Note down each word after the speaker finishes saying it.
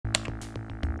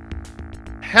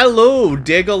Hello,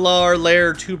 Degalar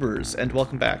Lair tubers, and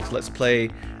welcome back to Let's Play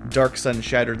Dark Sun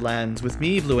Shattered Lands with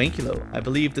me, BlueAnkylo. I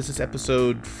believe this is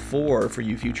episode 4 for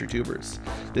you future tubers.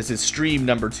 This is stream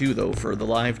number 2, though, for the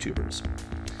live tubers.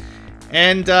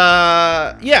 And,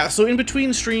 yeah, so in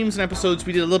between streams and episodes,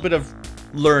 we did a little bit of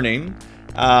learning.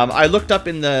 I looked up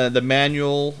in the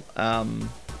manual, you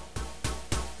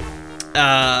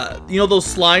know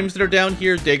those slimes that are down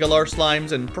here, Degalar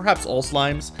slimes, and perhaps all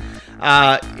slimes?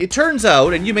 It turns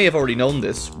out, and you may have already known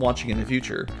this watching in the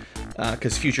future,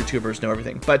 because future tubers know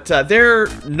everything, but they're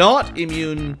not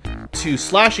immune to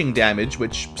slashing damage,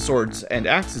 which swords and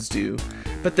axes do,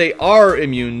 but they are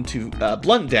immune to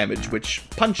blunt damage, which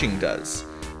punching does.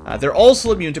 They're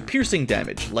also immune to piercing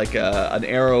damage, like an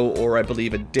arrow or I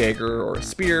believe a dagger or a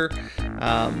spear.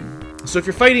 So if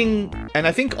you're fighting, and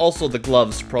I think also the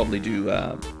gloves probably do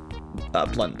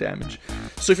blunt damage.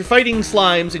 So if you're fighting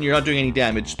slimes and you're not doing any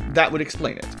damage, that would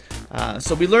explain it.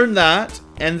 So we learned that,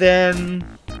 and then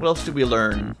what else did we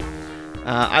learn?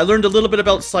 I learned a little bit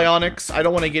about psionics. I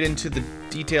don't want to get into the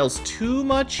details too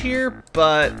much here,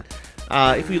 but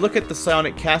if we look at the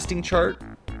psionic casting chart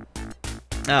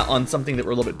on something that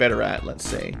we're a little bit better at, let's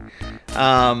say.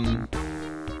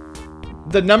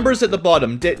 The numbers at the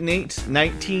bottom, detonate,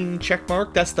 19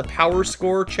 checkmark, that's the power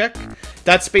score check.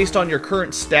 That's based on your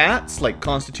current stats, like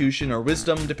constitution or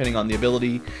wisdom, depending on the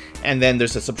ability. And then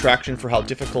there's a subtraction for how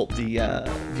difficult the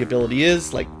ability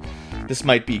is, like this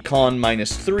might be con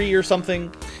 -3 or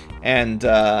something. And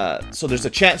so there's a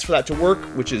chance for that to work,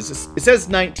 which is, it says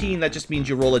 19, that just means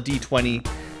you roll a d20,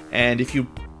 and if you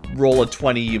roll a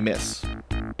 20, you miss.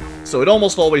 So it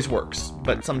almost always works,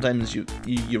 but sometimes you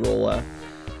roll a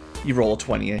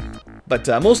 20, eh? But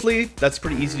mostly, that's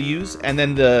pretty easy to use. And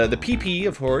then the PP,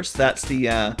 of course, that's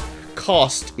the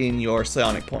cost in your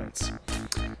psionic points.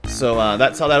 So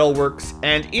that's how that all works.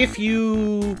 And if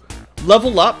you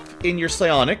level up in your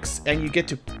psionics, and you get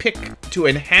to pick to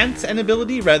enhance an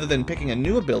ability rather than picking a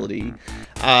new ability,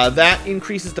 that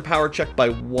increases the power check by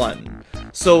 1.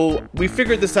 So we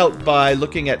figured this out by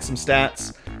looking at some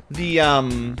stats.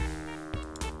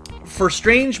 For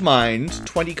Strange Mind,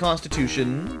 20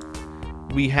 Constitution,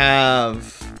 we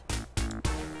have,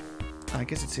 I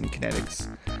guess it's in kinetics,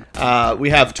 we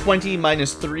have 20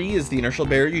 -3 is the inertial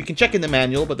barrier. You can check in the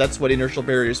manual, but that's what inertial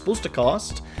barrier is supposed to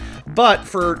cost. But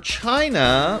for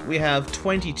China, we have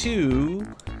 22,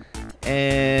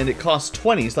 and it costs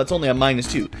 20, so that's only a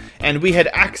 -2. And we had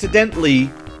accidentally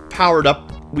powered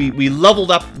up, we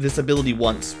leveled up this ability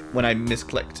once when I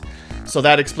misclicked. So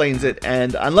that explains it,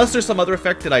 and unless there's some other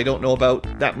effect that I don't know about,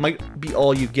 that might be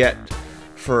all you get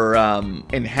for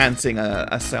enhancing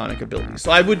a psionic ability.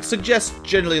 So I would suggest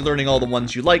generally learning all the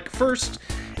ones you like first,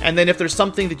 and then if there's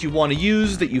something that you want to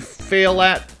use that you fail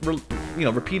at, you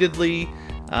know, repeatedly,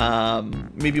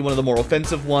 maybe one of the more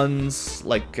offensive ones,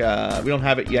 like we don't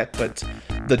have it yet, but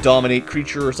the dominate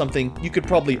creature or something, you could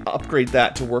probably upgrade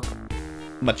that to work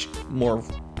much more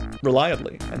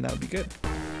reliably, and that would be good.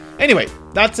 Anyway,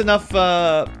 that's enough,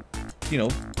 you know,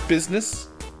 business.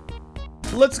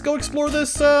 Let's go explore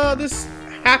this this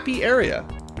happy area.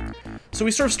 So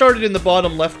we sort of started in the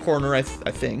bottom left corner, I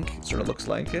think. It sort of looks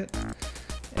like it.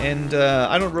 And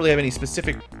I don't really have any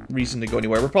specific reason to go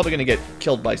anywhere. We're probably going to get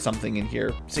killed by something in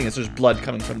here, seeing as there's blood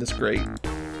coming from this grate.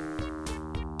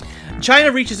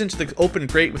 China reaches into the open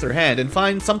grate with her hand and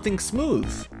finds something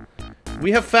smooth.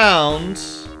 We have found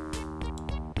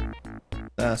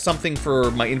something for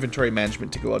my inventory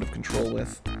management to go out of control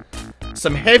with.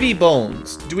 Some heavy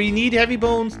bones. Do we need heavy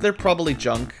bones? They're probably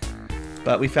junk,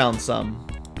 but we found some.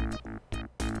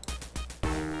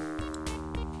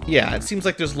 Yeah, it seems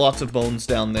like there's lots of bones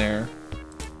down there.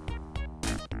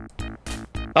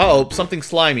 Uh-oh, something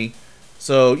slimy.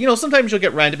 So, you know, sometimes you'll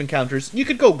get random encounters. You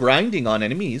could go grinding on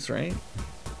enemies, right?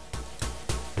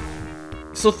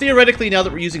 So theoretically, now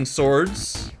that we're using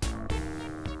swords,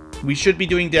 we should be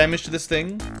doing damage to this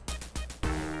thing.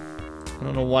 I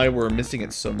don't know why we're missing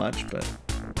it so much, but...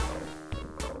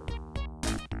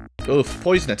 Oof,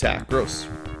 poison attack. Gross.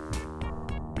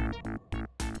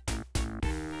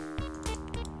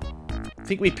 I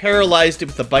think we paralyzed it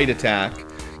with the bite attack.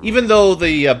 Even though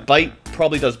the bite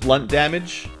probably does blunt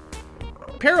damage,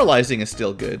 paralyzing is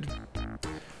still good.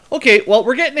 Okay, well,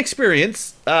 we're getting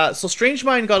experience. So Strange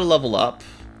Mind got a level up.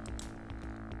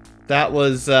 That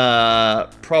was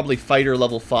probably fighter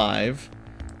level 5.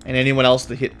 And anyone else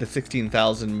that hit the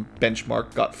 16,000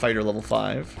 benchmark got fighter level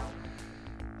 5.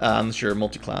 Unless you're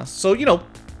multi-class. So, you know,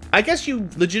 I guess you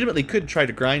legitimately could try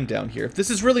to grind down here. This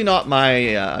is really not my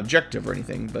objective or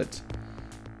anything, but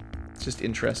it's just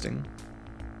interesting.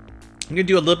 I'm going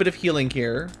to do a little bit of healing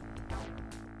here.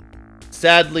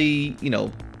 Sadly, you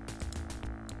know,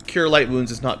 Cure Light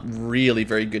Wounds is not really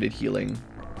very good at healing.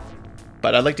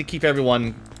 But I'd like to keep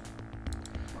everyone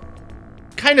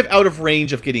kind of out of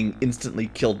range of getting instantly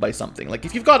killed by something. Like,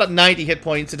 if you've got 90 hit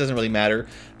points, it doesn't really matter.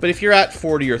 But if you're at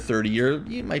 40 or 30,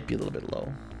 you might be a little bit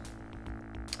low.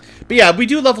 But yeah, we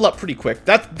do level up pretty quick.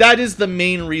 That is the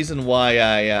main reason why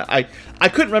I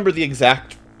couldn't remember the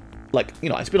exact, like, you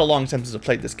know, it's been a long time since I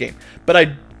played this game.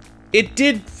 But it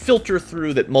did filter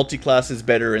through that multi-class is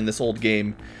better in this old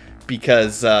game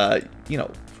because, you know,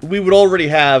 we would already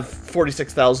have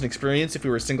 46,000 experience if we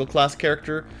were a single-class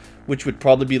character, which would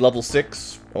probably be level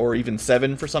 6 or even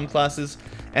 7 for some classes.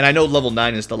 And I know level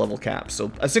 9 is the level cap,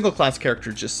 so a single-class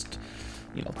character just,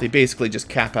 you know, they basically just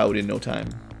cap out in no time.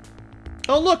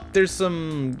 Oh, look, there's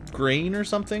some grain or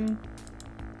something.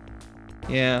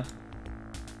 Yeah.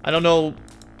 I don't know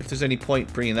if there's any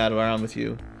point bringing that around with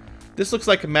you. This looks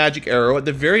like a magic arrow. At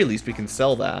the very least, we can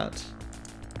sell that.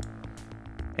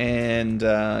 And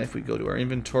if we go to our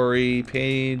inventory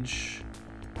page,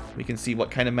 we can see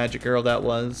what kind of magic arrow that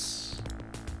was.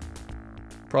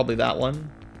 Probably that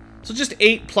one. So just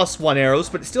 8 plus 1 arrows,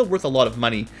 but it's still worth a lot of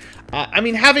money. I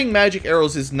mean, having magic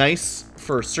arrows is nice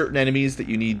for certain enemies that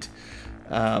you need,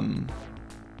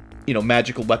 you know,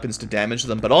 magical weapons to damage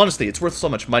them. But honestly, it's worth so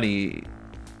much money,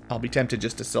 I'll be tempted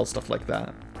just to sell stuff like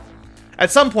that.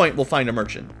 At some point, we'll find a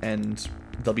merchant, and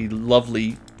there'll be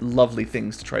lovely, lovely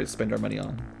things to try to spend our money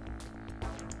on.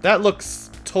 That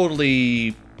looks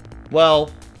totally...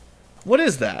 Well, what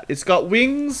is that? It's got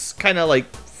wings, kind of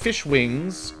like fish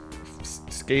wings.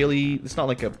 Scaly... It's not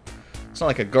like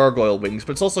a gargoyle wings,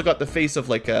 but it's also got the face of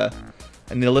like a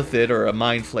Nilithid or a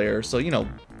Mind Flayer. So, you know,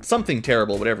 something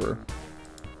terrible, whatever.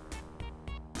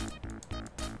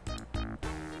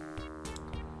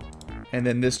 And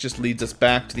then this just leads us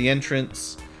back to the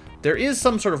entrance. There is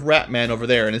some sort of rat man over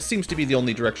there, and it seems to be the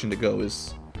only direction to go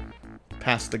is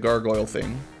past the gargoyle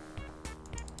thing.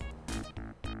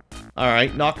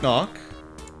 Alright, knock knock.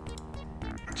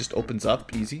 Just opens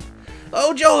up, easy.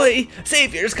 Oh joy!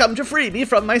 Saviors come to free me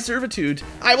from my servitude.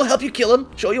 I will help you kill him.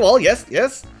 Show you all, yes,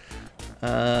 yes. Who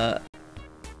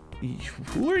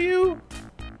are you?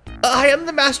 I am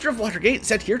the Master of Watergate,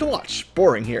 set here to watch.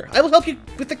 Boring here. I will help you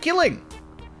with the killing.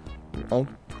 Oh,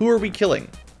 who are we killing?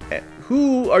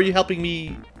 Who are you helping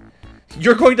me?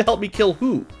 You're going to help me kill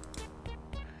who?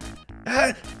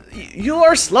 You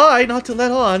are sly not to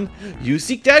let on. You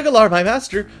seek Dagalar, my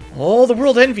master. All the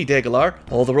world envy Dagalar.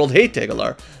 All the world hate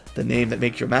Dagalar. The name that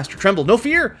makes your master tremble. No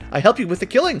fear. I help you with the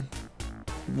killing.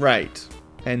 Right.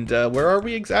 And where are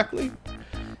we exactly?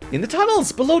 In the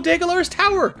tunnels below Dagalar's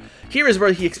tower. Here is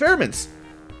where he experiments.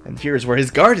 And here is where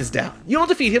his guard is down. You will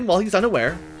defeat him while he's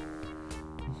unaware.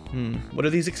 What are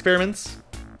these experiments?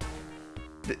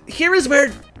 Here is where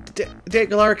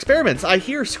Dagalar experiments. I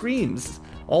hear screams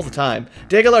all the time.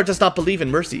 Dagalar does not believe in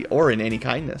mercy or in any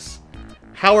kindness.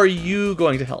 How are you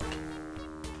going to help?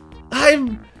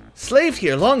 I'm slaved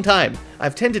here long time.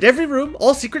 I've tended every room,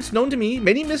 all secrets known to me.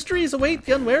 Many mysteries await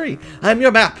the unwary. I'm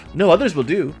your map. No others will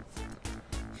do.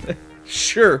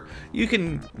 Sure, you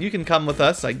can come with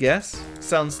us, I guess.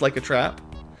 Sounds like a trap.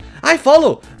 I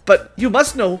follow, but you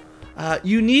must know.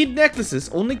 You need necklaces.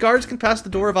 Only guards can pass the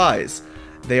Door of Eyes.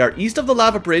 They are east of the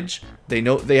lava bridge. They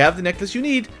know they have the necklace you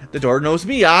need. The door knows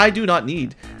me. I do not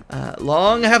need.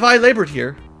 Long have I labored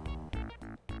here.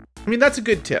 I mean, that's a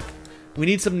good tip. We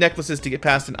need some necklaces to get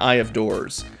past an Eye of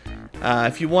Doors.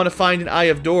 If you want to find an Eye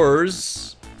of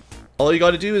Doors, all you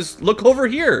got to do is look over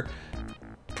here.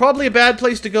 Probably a bad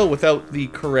place to go without the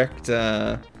correct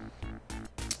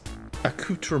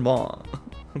accoutrement.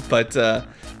 But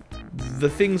the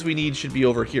things we need should be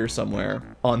over here somewhere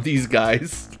on these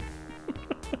guys.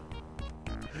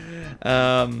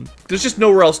 There's just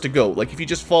nowhere else to go. Like, if you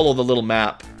just follow the little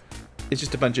map, it's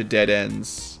just a bunch of dead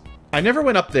ends. I never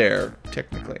went up there,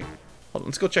 technically. Hold on,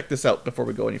 let's go check this out before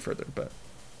we go any further, but...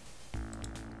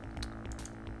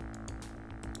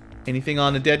 Anything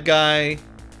on the dead guy?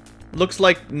 Looks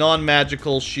like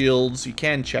non-magical shields. You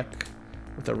can check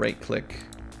with a right click.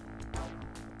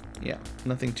 Yeah,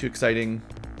 nothing too exciting.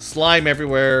 Slime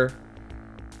everywhere.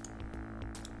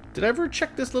 Did I ever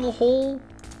check this little hole?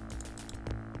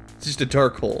 It's just a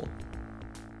dark hole.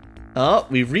 Oh,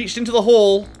 we've reached into the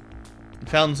hole and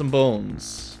found some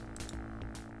bones.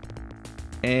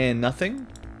 And nothing.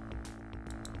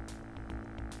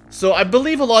 So I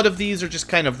believe a lot of these are just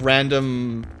kind of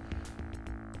random.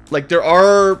 Like, there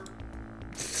are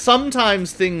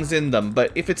sometimes things in them,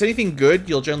 but if it's anything good,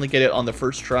 you'll generally get it on the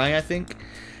first try, I think.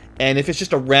 And if it's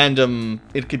just a random,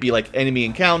 it could be like enemy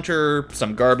encounter,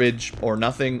 some garbage, or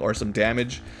nothing, or some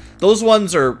damage. Those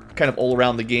ones are kind of all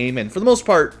around the game, and for the most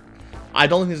part, I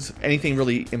don't think there's anything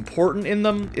really important in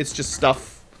them. It's just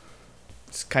stuff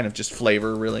It's kind of just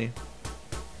flavor, really.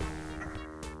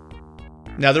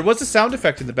 Now, there was a sound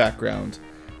effect in the background.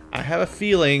 I have a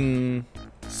feeling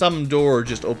some door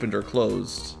just opened or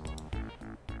closed.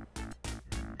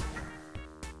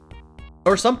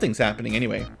 Or something's happening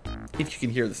anyway, if you can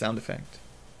hear the sound effect.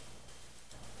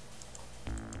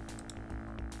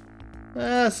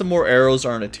 Some more arrows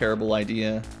aren't a terrible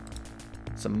idea.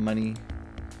 Some money.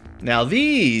 Now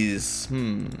these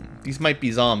might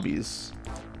be zombies,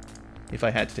 if I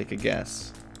had to take a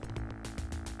guess.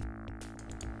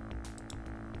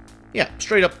 Yeah,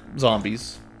 straight up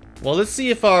zombies. Well, let's see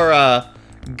if our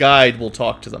guide will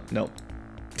talk to them. No.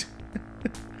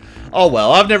 Oh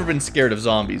well, I've never been scared of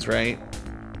zombies, right?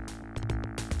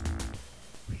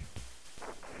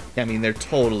 I mean, they're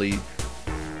totally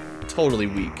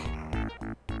weak.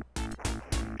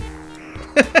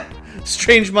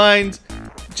 Strange Mind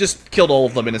just killed all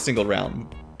of them in a single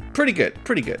round. Pretty good,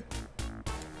 pretty good.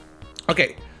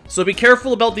 Okay, so be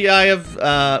careful about the Eye of...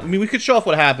 I mean, we could show off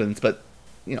what happens, but,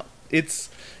 you know, it's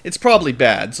probably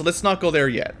bad, so let's not go there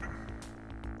yet.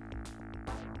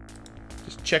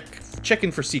 Just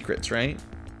checking for secrets, right?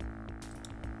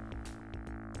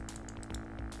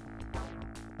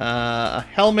 A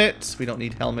helmet. We don't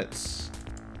need helmets.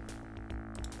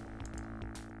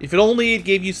 If it only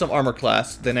gave you some armor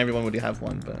class, then everyone would have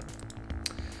one, but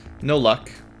no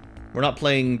luck. We're not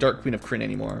playing Dark Queen of Kryn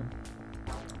anymore.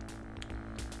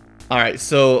 Alright,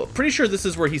 so pretty sure this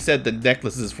is where he said the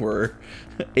necklaces were,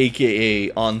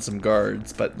 aka on some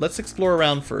guards, but let's explore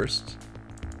around first.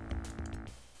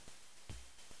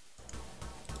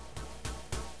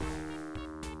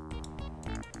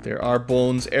 There are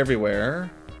bones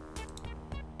everywhere.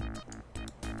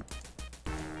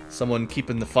 Someone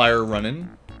keeping the fire running.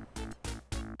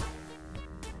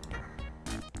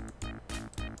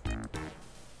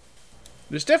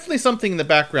 There's definitely something in the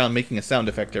background making a sound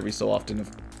effect every so often of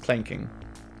clanking.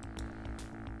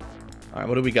 Alright,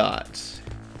 what do we got? So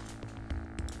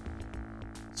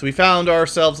we found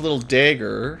ourselves a little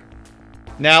dagger.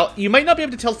 Now, you might not be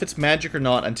able to tell if it's magic or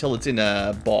not until it's in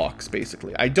a box,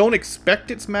 basically. I don't expect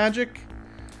it's magic.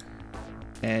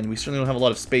 And we certainly don't have a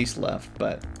lot of space left,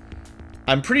 but...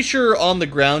 I'm pretty sure on the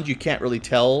ground you can't really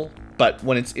tell, but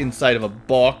when it's inside of a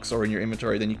box or in your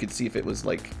inventory, then you could see if it was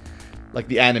like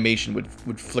the animation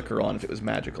would flicker on if it was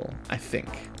magical, I think.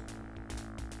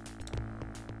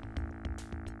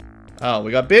 Oh,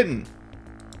 we got bitten.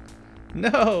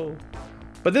 No.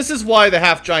 But this is why the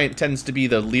half-giant tends to be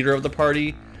the leader of the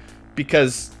party,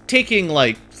 because taking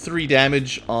like 3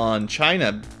 damage on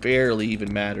China barely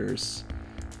even matters.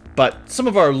 But some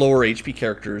of our lower HP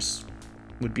characters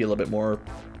would be a little bit more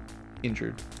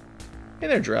injured. Hey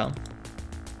there, Drow.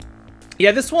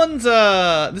 Yeah, this one's,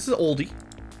 this is oldie.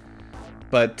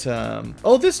 But,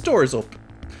 oh, this door is open.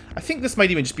 I think this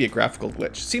might even just be a graphical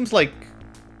glitch. Seems like...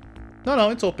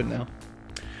 No, it's open now.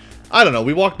 I don't know,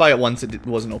 we walked by it once, it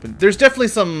wasn't open. There's definitely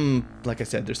some, like I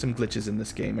said, there's some glitches in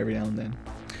this game every now and then.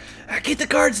 Get the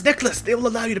guard's necklace! They will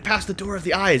allow you to pass the Door of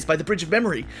the Eyes by the Bridge of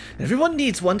Memory. Everyone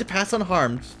needs one to pass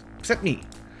unharmed, except me.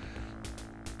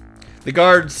 The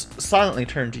guards silently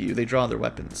turn to you. They draw their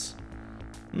weapons.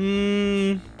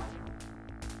 I'm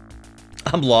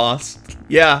lost.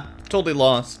 Yeah, totally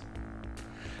lost.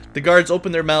 The guards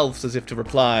open their mouths as if to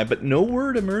reply, but no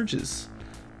word emerges.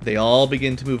 They all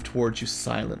begin to move towards you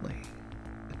silently.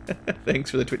 Thanks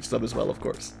for the Twitch sub as well, of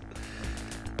course.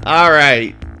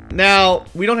 Alright. Now,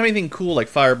 we don't have anything cool like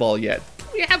Fireball yet.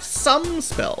 We have some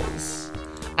spells.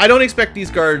 I don't expect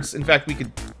these guards... In fact, we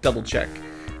could double check.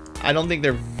 I don't think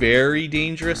they're very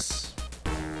dangerous.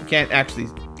 We can't actually...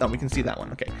 Oh, we can see that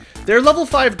one. Okay. They're level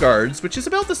 5 guards, which is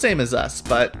about the same as us,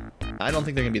 but I don't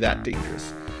think they're going to be that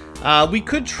dangerous. We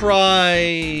could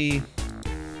try...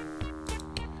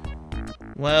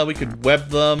 Well, we could web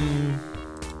them.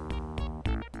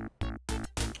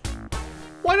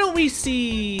 Why don't we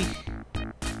see...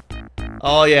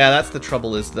 Oh yeah, that's the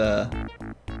trouble, is the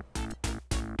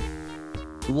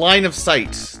line of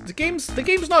sight. The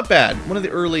game's not bad. One of the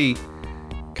early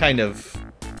kind of...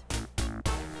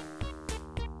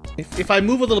 If I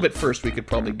move a little bit first, we could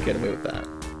probably get away with that.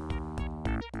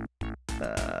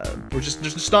 There's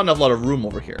just not enough lot of room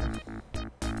over here.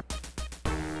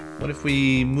 What if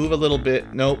we move a little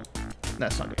bit? Nope,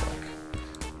 that's not gonna work.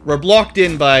 We're blocked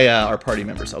in by our party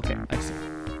members. Okay, I see.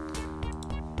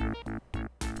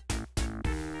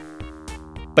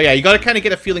 But yeah, you gotta kind of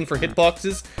get a feeling for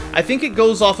hitboxes. I think it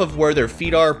goes off of where their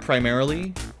feet are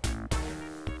primarily.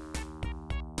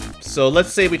 So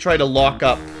let's say we try to lock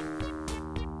up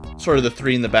sort of the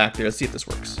 3 in the back there. Let's see if this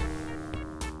works.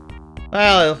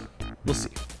 Well, we'll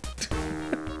see.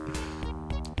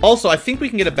 Also, I think we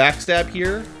can get a backstab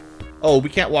here Oh, we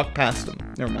can't walk past them.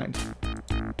 Never mind.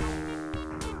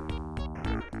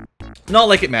 Not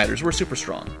like it matters. We're super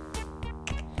strong.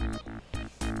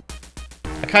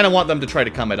 I kind of want them to try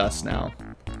to come at us now.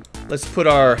 Let's put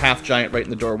our half-giant right in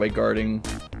the doorway guarding.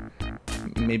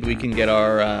 Maybe we can get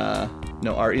our...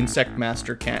 no, our insect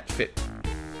master can't fit.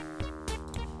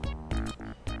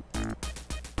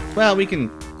 Well, we can,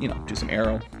 you know, do some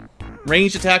arrow.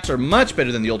 Ranged attacks are much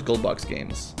better than the old gold box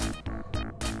games.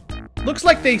 Looks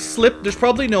like they slipped. There's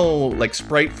probably no, like,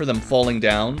 sprite for them falling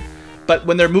down. But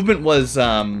when their movement was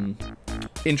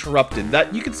interrupted,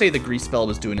 that you could say the grease spell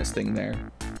was doing its thing there.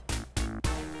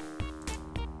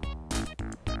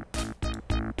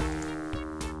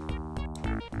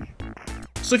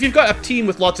 So if you've got a team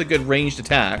with lots of good ranged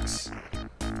attacks,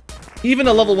 even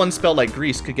a level 1 spell like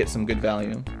Grease could get some good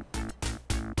value.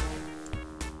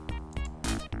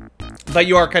 But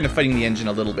you are kind of fighting the engine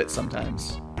a little bit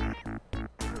sometimes.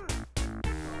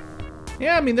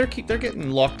 Yeah, I mean, they're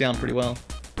getting locked down pretty well.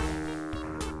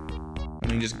 I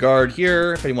mean, just guard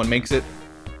here if anyone makes it.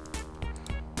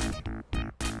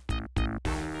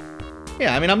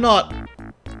 Yeah, I mean, I'm not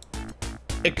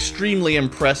extremely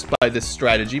impressed by this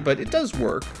strategy, but it does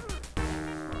work.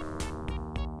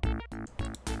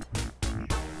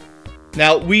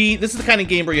 Now, this is the kind of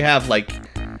game where you have, like,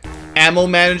 ammo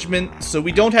management, so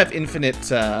we don't have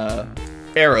infinite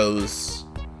arrows.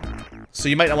 So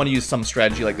you might not want to use some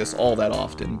strategy like this all that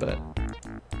often, but...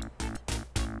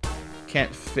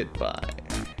 Can't fit by.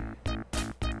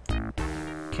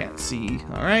 Can't see.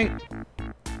 Alright.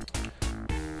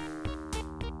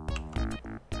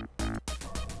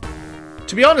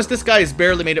 To be honest, this guy has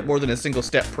barely made it more than a single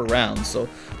step per round, so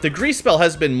the grease spell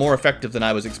has been more effective than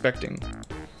I was expecting.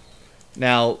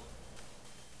 Now,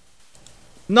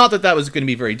 not that that was going to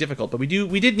be very difficult, but we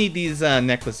did need these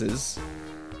necklaces.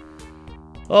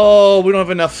 Oh, we don't have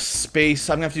enough space.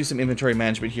 I'm going to have to do some inventory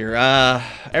management here.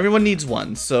 Everyone needs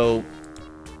one, so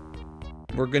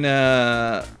we're going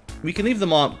to... We can leave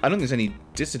them on... I don't think there's any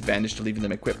disadvantage to leaving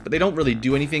them equipped, but they don't really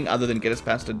do anything other than get us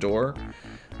past a door.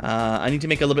 I need to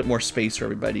make a little bit more space for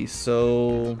everybody,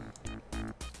 so...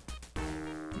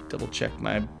 Double check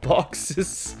my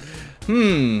boxes.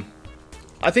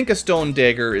 I think a stone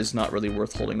dagger is not really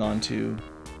worth holding on to.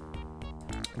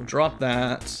 We'll drop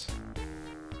that.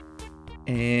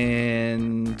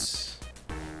 And...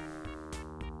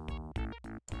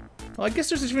 Well, I guess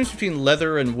there's a difference between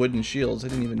leather and wooden shields. I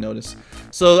didn't even notice.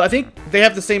 So I think they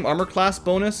have the same armor class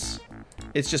bonus.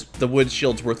 It's just the wood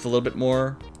shield's worth a little bit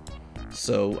more.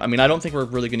 So, I mean, I don't think we're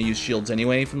really going to use shields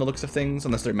anyway from the looks of things,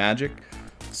 unless they're magic.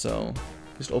 So,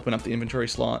 just open up the inventory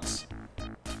slots.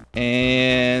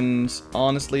 And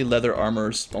honestly, leather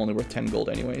armor's only worth 10 gold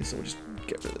anyway, so we'll just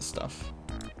get rid of this stuff.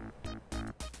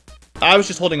 I was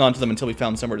just holding on to them until we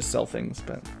found somewhere to sell things,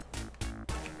 but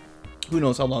who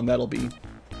knows how long that'll be.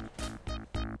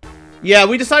 Yeah,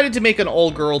 we decided to make an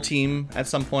all-girl team at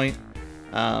some point.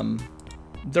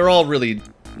 They're all really,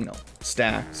 you know,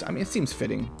 stacked. I mean, it seems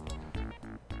fitting.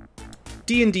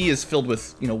 D&D is filled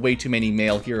with, you know, way too many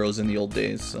male heroes in the old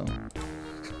days, so...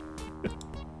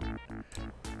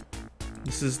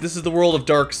 This is the world of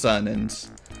Dark Sun, and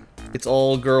it's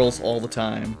all girls all the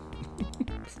time.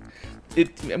 We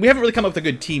haven't really come up with a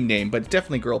good team name, but it's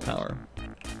definitely girl power.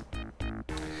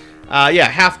 Yeah,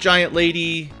 half-giant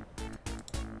lady.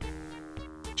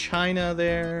 China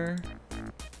there.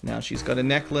 Now she's got a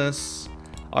necklace.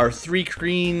 Our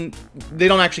Thri-kreen, they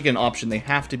don't actually get an option. They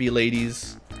have to be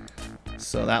ladies.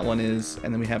 So that one is...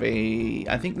 And then we have a...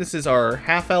 I think this is our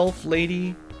half-elf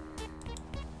lady.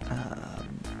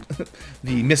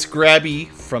 The Miss Grabby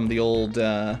from the old...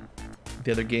 the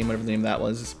other game, whatever the name of that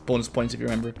was. Bonus points if you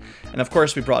remember. And of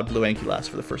course we brought BlueAnkylo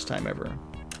for the first time ever.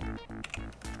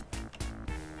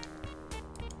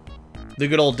 The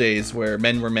good old days where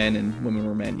men were men and women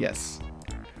were men. Yes.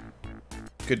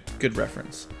 Good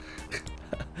reference.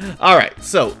 Alright,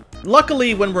 so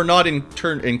luckily when we're not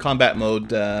in combat mode,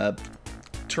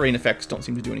 terrain effects don't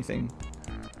seem to do anything.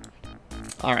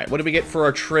 Alright, what do we get for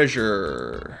our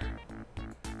treasure?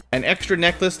 An extra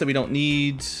necklace that we don't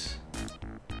need.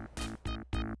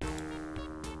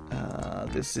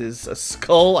 This is a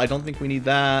skull. I don't think we need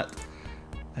that.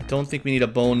 I don't think we need a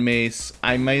bone mace.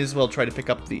 I might as well try to pick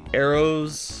up the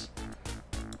arrows.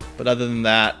 But other than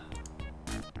that,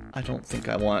 I don't think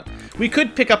I want... We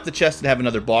could pick up the chest and have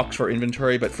another box for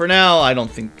inventory, but for now, I don't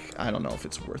know if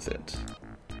it's worth it.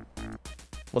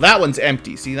 Well, that one's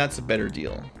empty. See, that's a better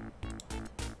deal.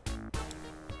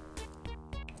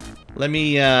 Let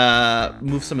me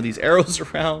move some of these arrows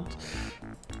around.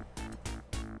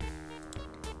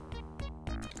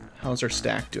 How's our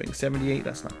stack doing? 78?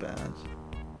 That's not bad.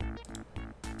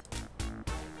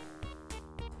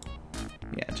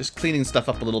 Just cleaning stuff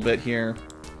up a little bit here.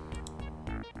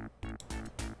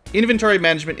 Inventory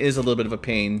management is a little bit of a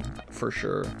pain, for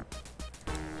sure.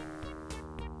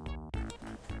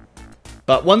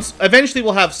 But eventually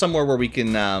we'll have somewhere where we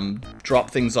can drop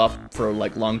things off for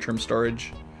like long-term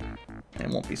storage. And it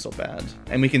won't be so bad.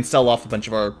 And we can sell off a bunch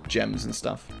of our gems and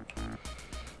stuff.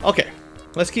 Okay,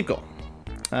 let's keep going.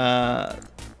 I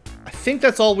think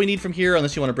that's all we need from here,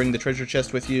 unless you want to bring the treasure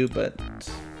chest with you, but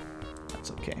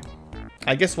that's okay.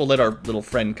 I guess we'll let our little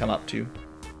friend come up too.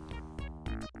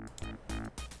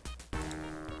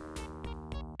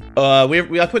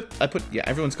 I put yeah,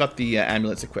 everyone's got the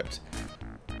amulets equipped.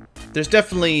 There's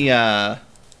definitely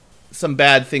some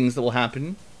bad things that will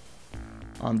happen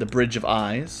on the Bridge of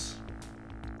Eyes.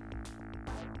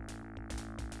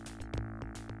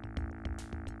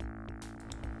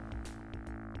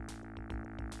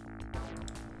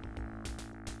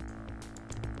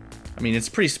 I mean, it's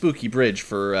a pretty spooky bridge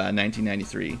for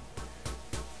 1993.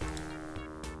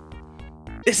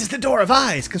 This is the Door of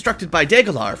Eyes, constructed by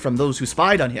Degalar from those who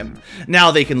spied on him. Now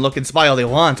they can look and spy all they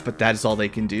want, but that is all they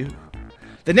can do.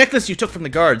 The necklace you took from the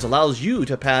guards allows you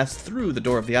to pass through the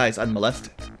Door of the Eyes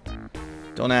unmolested.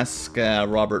 Don't ask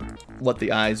Robert what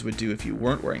the eyes would do if you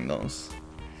weren't wearing those.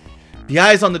 The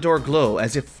eyes on the door glow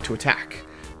as if to attack,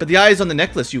 but the eyes on the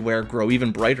necklace you wear grow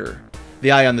even brighter. The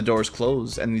eye on the door is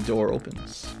closed, and the door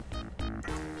opens.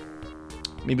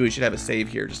 Maybe we should have a save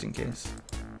here, just in case.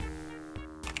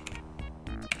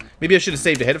 Maybe I should have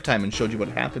saved ahead of time and showed you what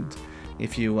happened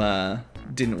if you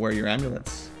didn't wear your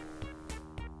amulets.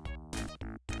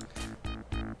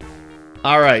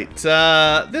 Alright,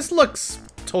 this looks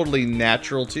totally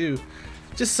natural too.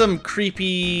 Just some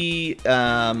creepy,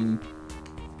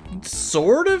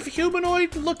 sort of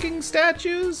humanoid looking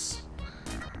statues.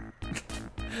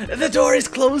 The door is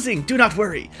closing, do not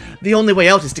worry. The only way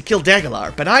out is to kill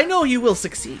Degalar, but I know you will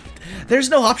succeed. There's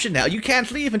no option now, you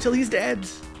can't leave until he's dead.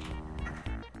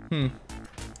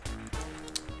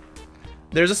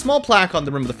 There's a small plaque on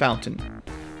the rim of the fountain.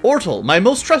 Ortal, my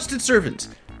most trusted servant.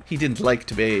 He didn't like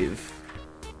to bathe.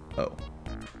 Oh.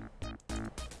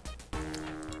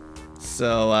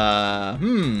 So,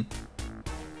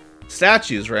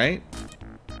 statues, right?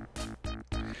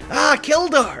 Ah,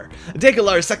 Kildar!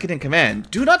 Degalar's second in command.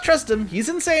 Do not trust him, he's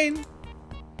insane.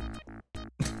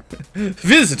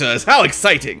 Visitors, how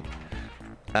exciting!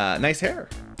 Nice hair.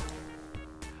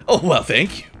 Oh, well,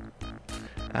 thank you.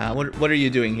 What are you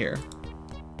doing here?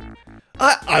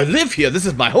 I live here, this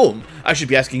is my home. I should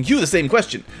be asking you the same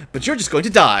question, but you're just going to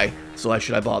die, so why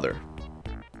should I bother?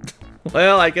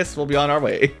 Well, I guess we'll be on our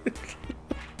way.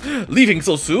 Leaving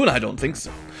so soon? I don't think so.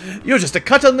 You're just a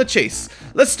cut on the chase.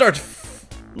 Let's start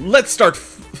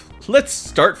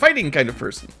fighting kind of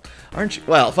person. Aren't you?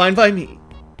 Well, fine by me.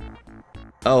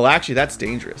 Oh, actually, that's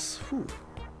dangerous. Whew.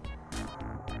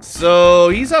 So,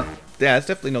 he's up. Yeah, it's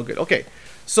definitely no good. Okay.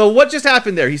 So what just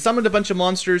happened there? He summoned a bunch of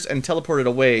monsters and teleported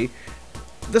away.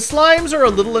 The slimes are a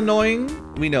little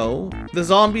annoying, we know. The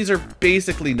zombies are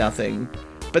basically nothing.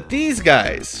 But these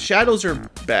guys, shadows are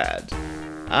bad.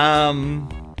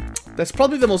 That's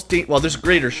probably the most well, there's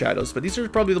greater shadows, but these are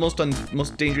probably the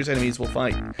most dangerous enemies we'll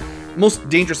fight. Most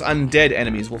dangerous undead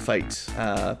enemies we'll fight.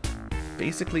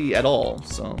 Basically at all,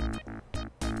 so.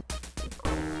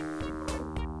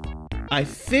 I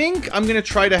think I'm gonna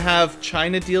try to have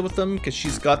China deal with them, because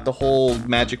she's got the whole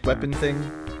magic weapon thing.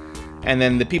 And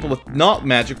then the people with not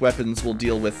magic weapons will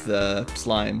deal with the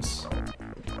slimes.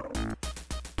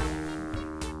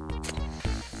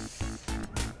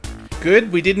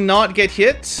 Good, we did not get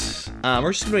hit.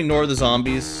 We're just gonna ignore the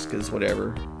zombies, because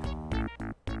whatever.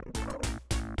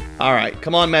 Alright,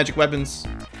 come on, magic weapons.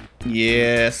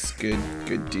 Yes, good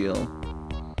deal.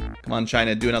 Come on,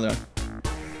 China, do another one.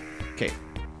 Okay.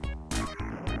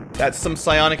 That's some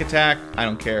psionic attack. I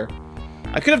don't care.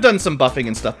 I could have done some buffing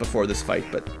and stuff before this fight,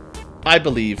 but I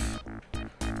believe.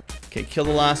 Okay, kill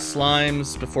the last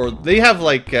slimes before... They have,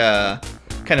 like, kind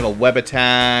of a web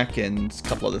attack and a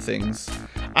couple other things.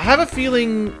 I have a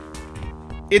feeling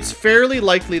it's fairly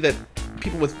likely that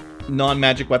people with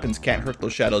non-magic weapons can't hurt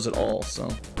those shadows at all, so...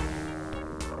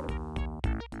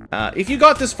 if you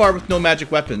got this far with no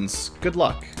magic weapons, good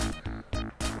luck.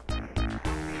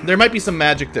 There might be some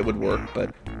magic that would work,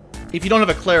 but... If you don't have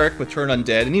a cleric with turn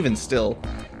undead, and even still,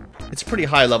 it's pretty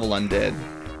high level undead.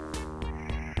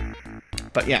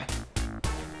 But yeah.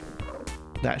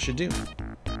 That should do.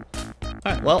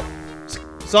 Alright, well,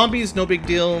 zombies, no big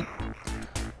deal.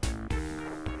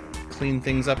 Clean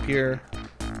things up here.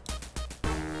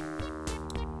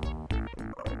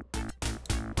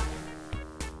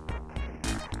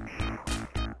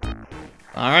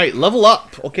 Alright, level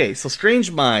up. Okay, so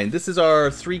Strange Mind. This is our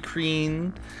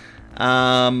Thri-kreen.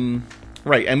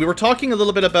 Right, and we were talking a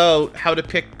little bit about how to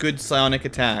pick good psionic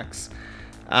attacks.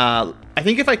 I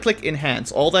think if I click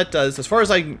Enhance, all that does, as far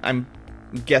as I'm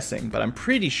guessing, but I'm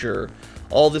pretty sure,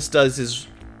 all this does is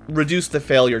reduce the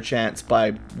failure chance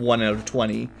by 1 out of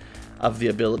 20 of the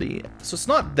ability. So it's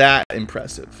not that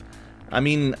impressive. I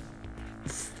mean,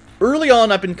 early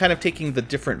on I've been kind of taking the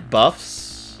different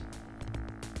buffs.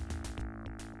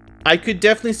 I could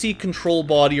definitely see Control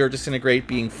Body or Disintegrate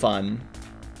being fun.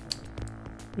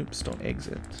 Oops, don't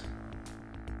exit.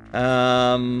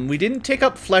 We didn't take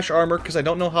up Flesh Armor because I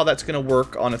don't know how that's going to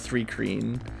work on a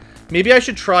Thri-kreen. Maybe I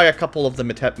should try a couple of the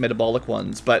metabolic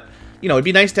ones, but, you know, it'd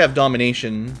be nice to have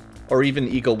Domination or even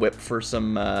Ego Whip for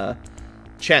some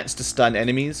chance to stun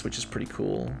enemies, which is pretty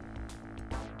cool.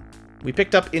 We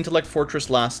picked up Intellect Fortress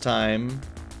last time.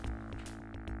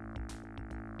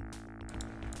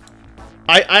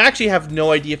 I actually have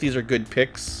no idea if these are good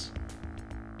picks.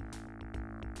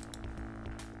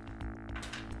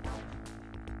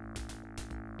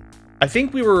 I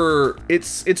think we were...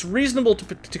 It's reasonable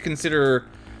to consider,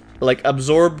 like,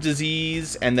 Absorb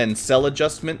Disease and then Cell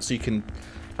Adjustment, so you can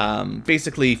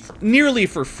basically, nearly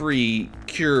for free,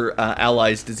 cure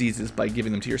allies' diseases by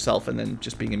giving them to yourself and then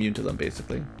just being immune to them,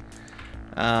 basically.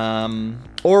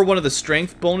 Or one of the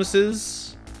Strength bonuses.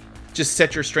 Just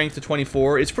set your Strength to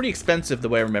 24. It's pretty expensive the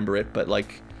way I remember it, but,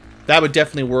 like, that would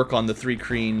definitely work on the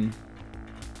Thri-kreen.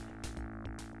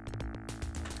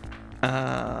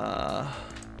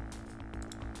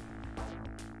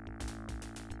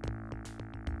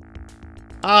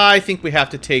 I think we have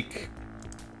to take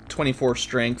 24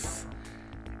 Strength.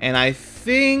 And I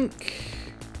think...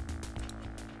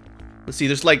 Let's see,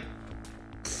 there's like...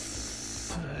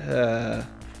 I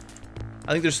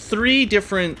think there's 3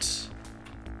 different...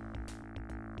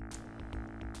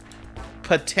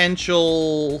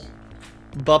 potential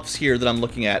buffs here that I'm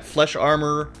looking at. Flesh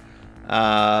Armor,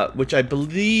 which I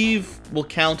believe will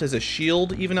count as a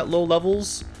shield even at low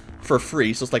levels for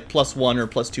free. So it's like +1 or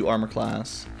 +2 armor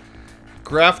class.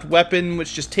 Graft Weapon,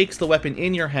 which just takes the weapon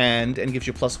in your hand and gives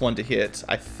you +1 to hit,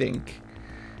 I think.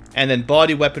 And then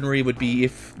Body Weaponry would be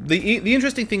if... The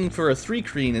interesting thing for a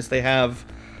Thri-kreen is they have,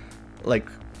 like,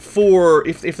 4...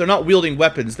 If they're not wielding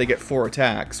weapons, they get 4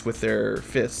 attacks with their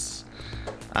fists.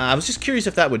 I was just curious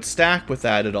if that would stack with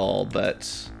that at all,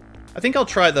 but I think I'll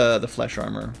try the Flesh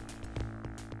Armor.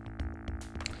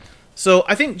 So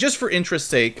I think just for interest's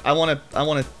sake, I want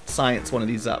to science one of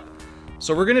these up.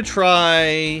 So we're gonna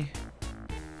try.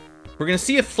 We're gonna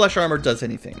see if Flesh Armor does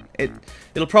anything.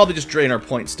 It'll probably just drain our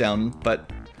points down,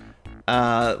 but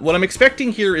what I'm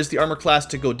expecting here is the armor class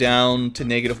to go down to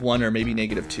 -1 or maybe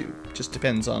 -2. Just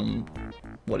depends on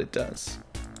what it does.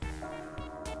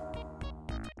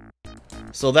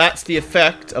 So that's the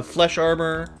effect of Flesh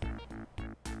Armor.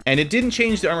 And it didn't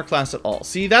change the armor class at all.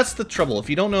 See, that's the trouble. If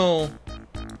you don't know...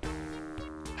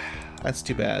 That's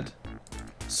too bad.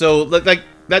 So, like,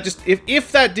 that just...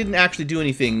 If that didn't actually do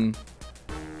anything...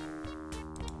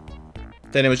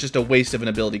 Then it was just a waste of an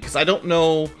ability. Because I don't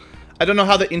know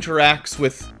how that interacts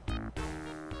with...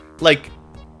 Like...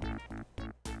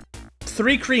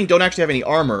 Thri-kreen don't actually have any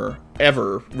armor,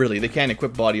 ever, really. They can't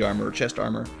equip body armor or chest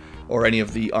armor. Or any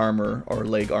of the armor or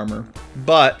leg armor.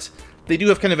 But they do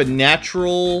have kind of a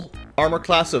natural armor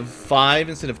class of 5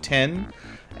 instead of 10.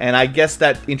 And I guess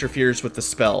that interferes with the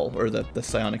spell or the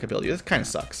psionic ability. That kind of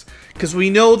sucks. Because we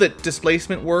know that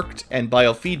displacement worked and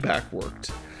biofeedback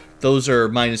worked. Those are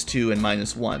 -2 and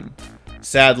 -1.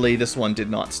 Sadly, this one did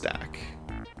not stack.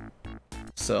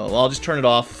 So I'll just turn it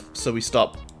off so we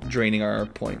stop draining our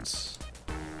points.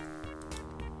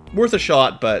 Worth a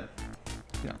shot, but...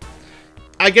 Yeah.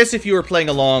 I guess if you were playing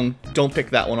along, don't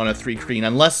pick that one on a Thri-kreen,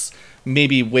 unless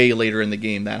maybe way later in the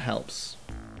game that helps.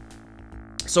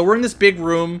 So we're in this big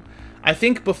room. I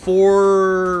think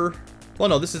before... Well,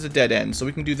 no, this is a dead end, so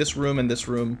we can do this room and this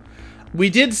room.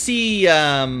 We did see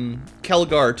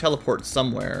Kelgar teleport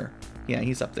somewhere. Yeah,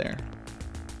 he's up there.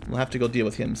 We'll have to go deal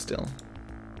with him still.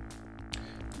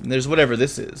 And there's whatever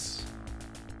this is.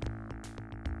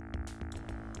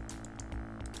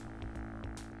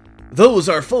 Those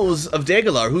are foes of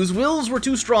Dagolar, whose wills were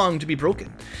too strong to be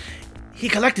broken. He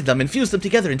collected them and fused them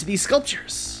together into these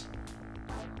sculptures.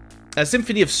 A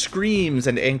symphony of screams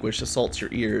and anguish assaults your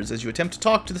ears as you attempt to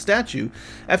talk to the statue.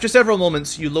 After several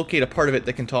moments, you locate a part of it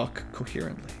that can talk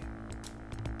coherently.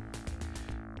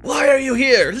 Why are you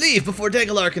here? Leave before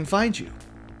Dagolar can find you.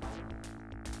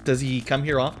 Does he come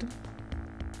here often?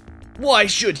 Why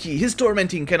should he? His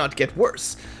tormenting cannot get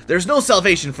worse. There's no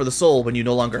salvation for the soul when you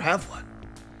no longer have one.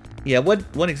 Yeah,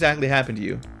 what exactly happened to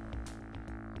you?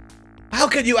 How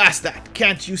can you ask that?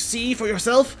 Can't you see for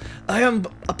yourself? I am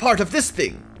a part of this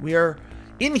thing. We are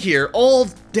In here, all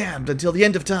damned until the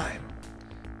end of time.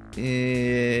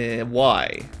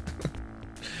 Why?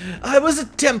 I was a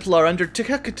Templar under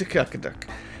Tukakaduk.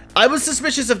 I was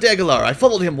suspicious of Dagalar. I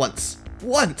followed him once.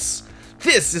 Once!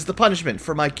 This is the punishment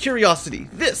for my curiosity.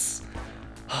 This!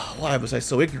 Why was I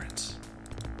so ignorant?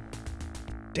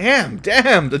 Damned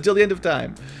until the end of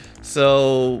time.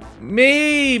 So,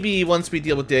 maybe once we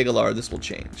deal with Dagalar, this will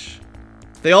change.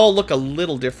 They all look a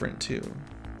little different, too.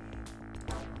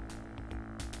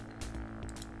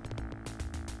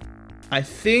 I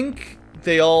think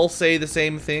they all say the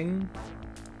same thing.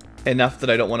 Enough that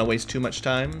I don't want to waste too much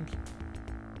time.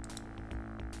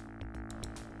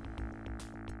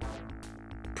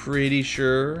 Pretty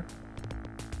sure.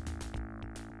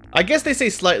 I guess they say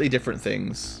slightly different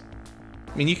things.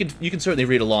 I mean, you can certainly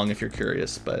read along if you're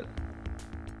curious, but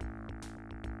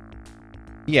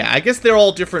yeah, I guess they're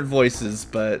all different voices,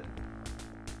 but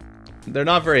they're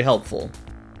not very helpful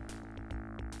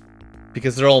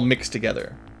because they're all mixed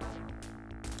together.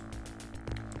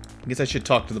 I guess I should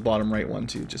talk to the bottom right one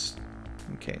too, just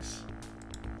in case.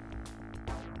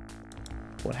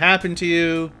 What happened to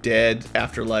you? Dead.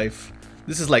 Afterlife.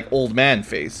 This is like old man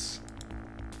face.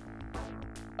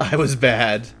 I was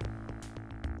bad.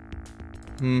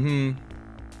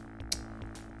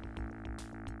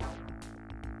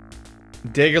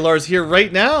 Dagalar's here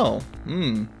right now.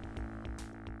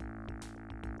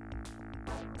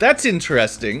 That's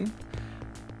interesting.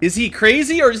 Is he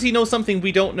crazy or does he know something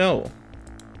we don't know?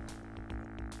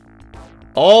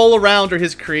 All around are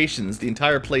his creations. The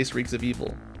entire place reeks of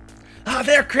evil. Ah,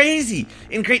 they're crazy!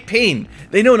 In great pain.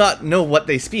 They not know what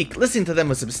they speak. Listening to them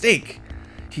was a mistake.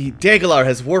 Dagalar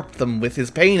has warped them with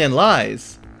his pain and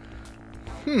lies.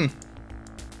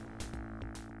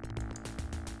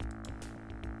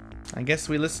 I guess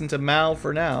we listen to Mao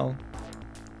for now.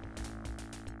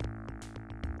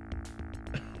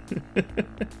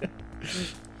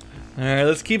 Alright,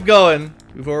 let's keep going.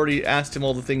 We've already asked him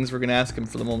all the things we're going to ask him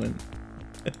for the moment.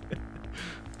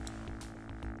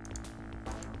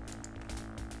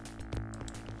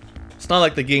 It's not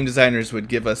like the game designers would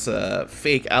give us a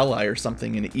fake ally or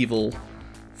something in an evil,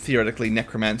 theoretically,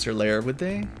 necromancer lair, would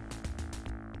they?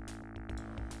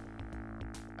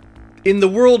 In the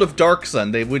world of Dark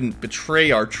Sun, they wouldn't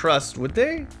betray our trust, would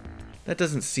they? That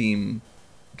doesn't seem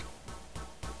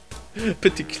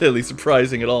particularly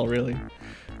surprising at all, really.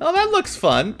 Oh, that looks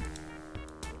fun.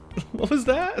 What was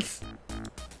that? Is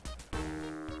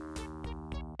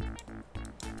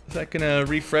that gonna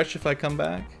refresh if I come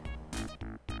back?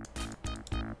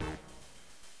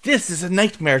 This is a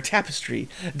nightmare tapestry.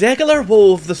 Dagalar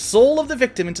wove the soul of the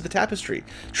victim into the tapestry,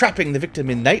 trapping the victim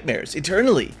in nightmares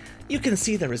eternally. You can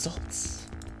see the results.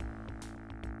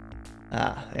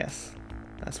 Ah, yes.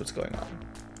 That's what's going on.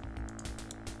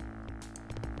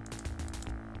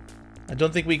 I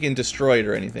don't think we can destroy it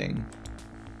or anything.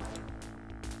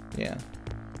 Yeah.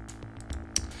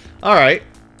 Alright.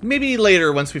 Maybe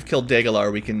later, once we've killed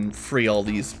Dagalar, we can free all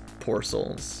these poor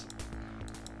souls.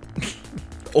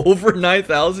 Over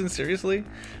 9,000? Seriously?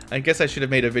 I guess I should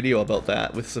have made a video about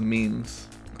that with some memes.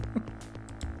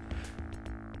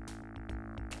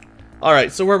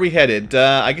 Alright, so where are we headed?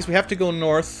 I guess we have to go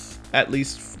north, at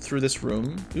least through this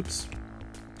room. Oops.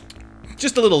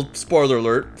 Just a little spoiler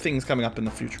alert. Things coming up in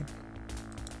the future.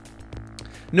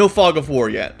 No fog of war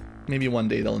yet. Maybe one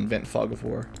day they'll invent fog of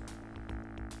war.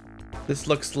 This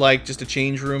looks like just a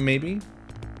change room, maybe?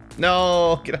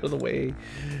 No! Get out of the way.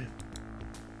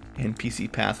 NPC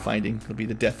pathfinding will be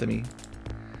the death of me.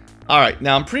 Alright,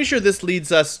 now I'm pretty sure this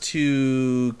leads us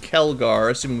to Kelgar,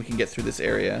 assuming we can get through this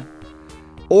area.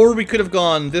 Or we could have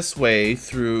gone this way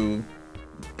through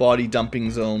body dumping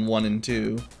zone 1 and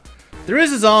 2. There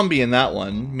is a zombie in that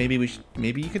one. Maybe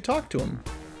you could talk to him.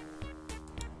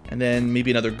 And then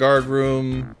maybe another guard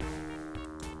room.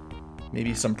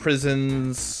 Maybe some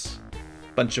prisons.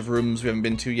 Bunch of rooms we haven't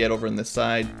been to yet over on this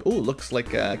side. Oh, looks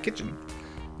like a kitchen.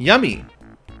 Yummy.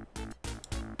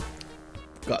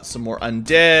 Got some more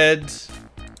undead.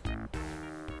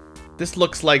 This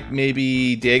looks like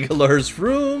maybe Dagalar's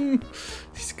room.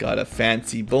 He's got a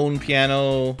fancy bone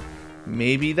piano.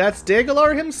 Maybe that's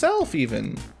Dagalar himself,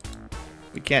 even.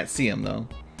 We can't see him, though.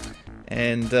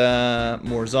 And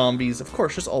more zombies. Of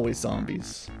course, there's always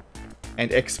zombies.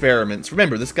 And experiments.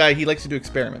 Remember, this guy, he likes to do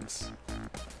experiments.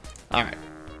 Alright.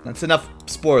 That's enough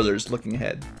spoilers looking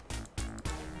ahead.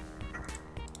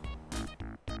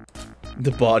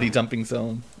 The body dumping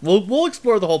zone. We'll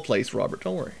explore the whole place, Robert.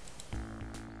 Don't worry.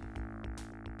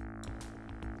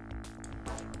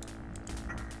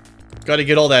 Got to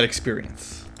get all that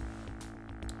experience.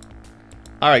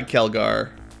 Alright,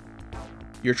 Kelgar.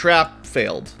 Your trap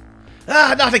failed.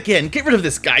 Ah, not again. Get rid of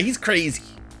this guy. He's crazy.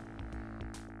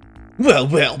 Well,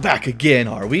 well, back again,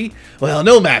 are we? Well,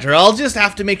 no matter. I'll just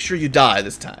have to make sure you die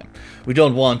this time. We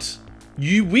don't want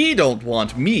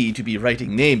me to be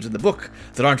writing names in the book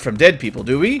that aren't from dead people,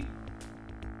 do we?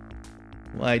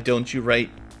 Why don't you write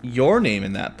your name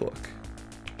in that book?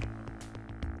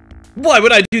 Why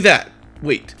would I do that?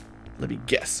 Wait, let me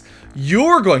guess.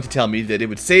 You're going to tell me that it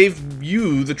would save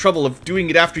you the trouble of doing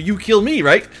it after you kill me,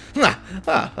 right?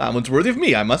 That one's worthy of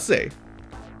me, I must say.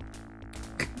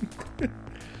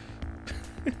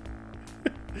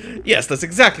 Yes, that's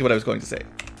exactly what I was going to say.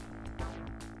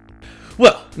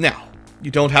 Well, now,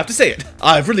 you don't have to say it.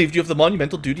 I've relieved you of the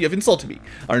monumental duty of insulting me.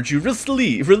 Aren't you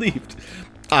relieved?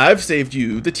 I've saved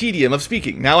you the tedium of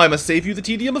speaking. Now I must save you the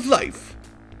tedium of life.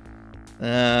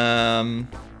 Alright,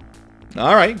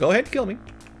 go ahead, kill me.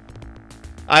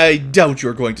 I doubt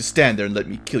you're going to stand there and let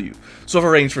me kill you. So I've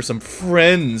arranged for some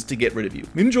friends to get rid of you.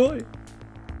 Enjoy.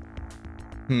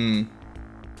 More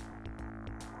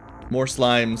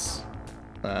slimes.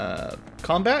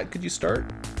 Combat? Could you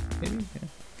start? Maybe?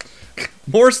 Yeah.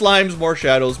 More slimes, more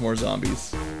shadows, more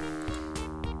zombies.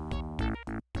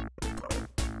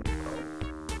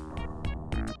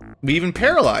 We even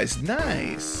paralyzed.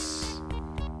 Nice.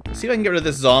 Let's see if I can get rid of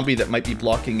this zombie that might be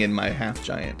blocking in my half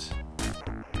giant.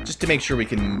 Just to make sure we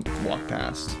can walk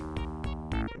past.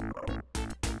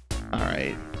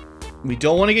 Alright. We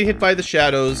don't want to get hit by the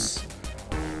shadows.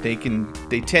 They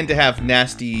tend to have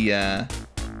nasty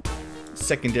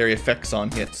secondary effects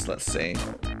on hits, let's say.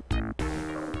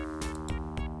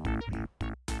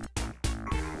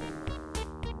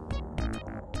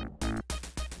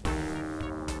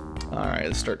 Alright,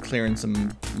 let's start clearing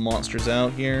some monsters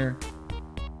out here.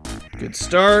 Good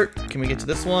start. Can we get to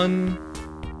this one?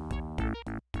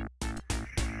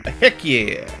 Heck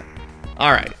yeah!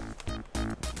 Alright.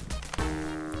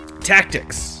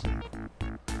 Tactics.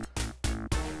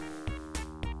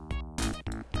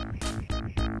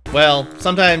 Well,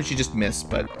 sometimes you just miss,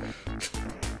 but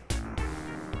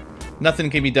nothing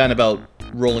can be done about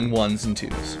rolling ones and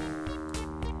twos.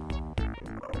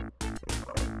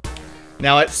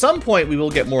 Now, at some point, we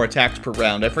will get more attacks per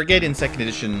round. I forget in 2nd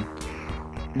edition,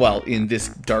 well, in this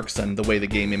Dark Sun, the way the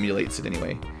game emulates it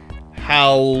anyway,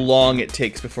 how long it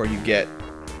takes before you get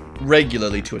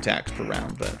regularly 2 attacks per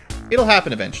round, but it'll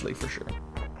happen eventually, for sure.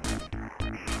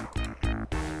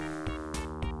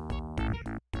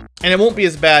 And it won't be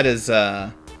as bad as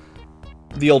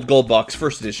the old Gold Box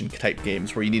 1st edition type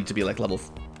games, where you need to be like level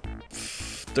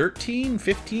 13,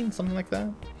 15, something like that.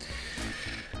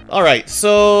 Alright,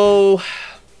 so...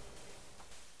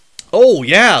 Oh,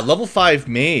 yeah, level 5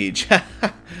 mage.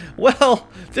 Well,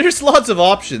 there's lots of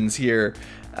options here.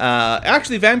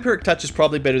 Actually, Vampiric Touch is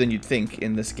probably better than you'd think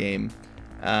in this game.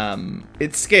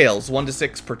 It scales 1 to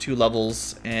 6 per 2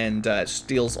 levels, and it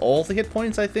steals all the hit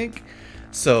points, I think.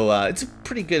 So, it's a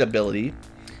pretty good ability.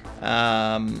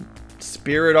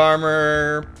 Spirit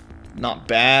Armor, not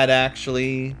bad,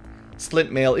 actually.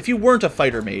 Splint Mail, if you weren't a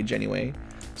fighter mage, anyway.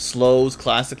 Slows,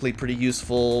 classically pretty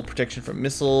useful. Protection from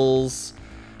missiles.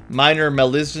 Minor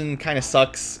Malignant kind of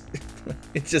sucks.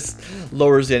 It just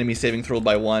lowers the enemy saving throw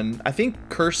by 1. I think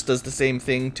Curse does the same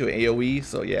thing to AoE,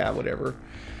 so yeah, whatever.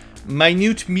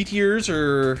 Minute Meteors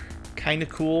are kind of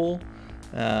cool.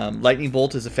 Lightning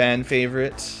Bolt is a fan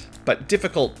favorite, but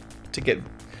difficult to get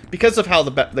because of how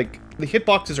the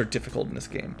hitboxes are difficult in this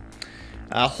game.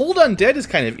 Hold Undead is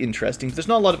kind of interesting. There's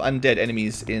not a lot of undead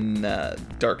enemies in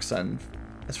Dark Sun,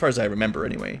 as far as I remember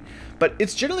anyway. But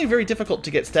it's generally very difficult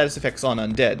to get status effects on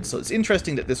undead, so it's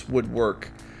interesting that this would work.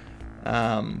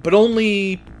 But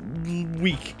only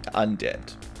weak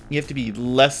undead. You have to be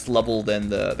less level than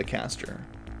the caster.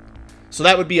 So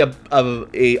that would be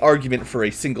a argument for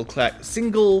a single class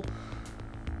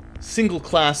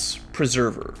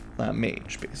preserver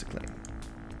mage, basically.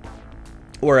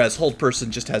 Whereas Hold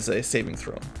Person just has a saving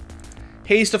throw.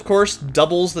 Haste, of course,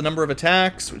 doubles the number of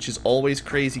attacks, which is always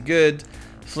crazy good.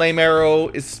 Flame Arrow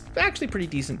is actually pretty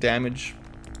decent damage.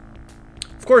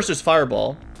 Of course, there's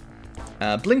Fireball.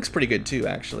 Blink's pretty good too,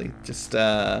 actually. Just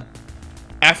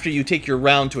after you take your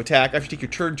round to attack, after you take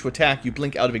your turn to attack, you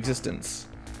blink out of existence.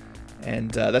 And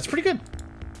that's pretty good.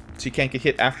 So you can't get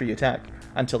hit after you attack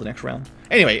until the next round.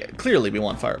 Anyway, clearly we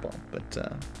want Fireball,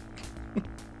 but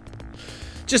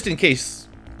just in case.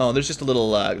 Oh, there's just a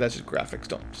little, that's just graphics.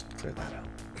 Don't just clear that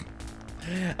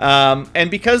out.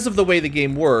 And because of the way the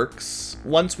game works,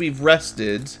 once we've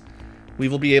rested, we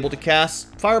will be able to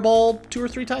cast Fireball 2 or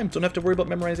 3 times. Don't have to worry about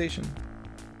memorization.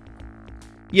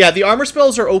 Yeah, the armor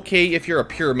spells are okay if you're a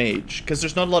pure mage, because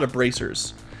there's not a lot of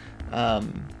bracers.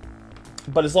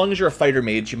 But as long as you're a fighter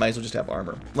mage, you might as well just have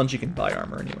armor. Once you can buy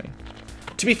armor, anyway.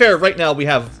 To be fair, right now we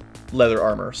have leather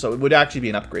armor, so it would actually be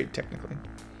an upgrade, technically.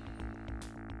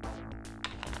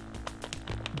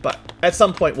 But at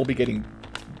some point, we'll be getting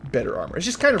better armor. It's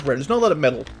just kind of rare. There's not a lot of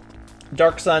metal.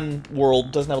 Dark Sun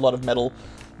world doesn't have a lot of metal.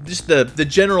 Just the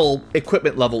general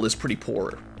equipment level is pretty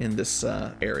poor in this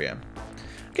area.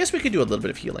 I guess we could do a little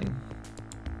bit of healing.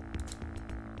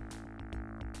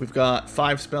 We've got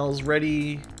 5 spells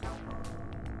ready.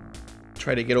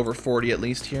 Try to get over 40 at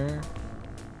least here.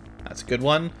 That's a good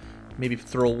one. Maybe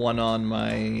throw one on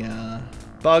my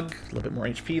bug. A little bit more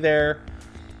HP there.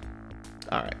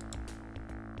 Alright.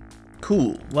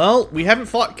 Cool. Well, we haven't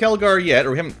fought Kelgar yet,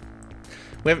 or we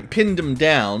haven't pinned him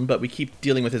down, but we keep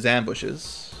dealing with his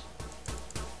ambushes.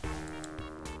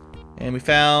 And we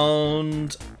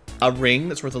found a ring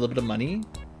that's worth a little bit of money.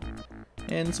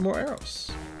 And some more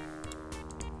arrows.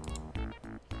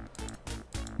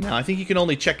 Now, I think you can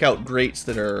only check out grates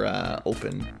that are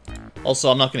open.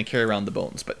 Also, I'm not going to carry around the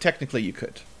bones, but technically you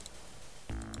could.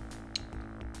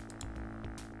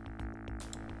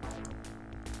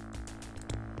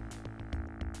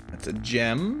 That's a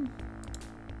gem.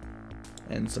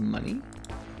 And some money.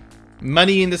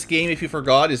 Money in this game, if you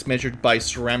forgot, is measured by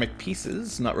ceramic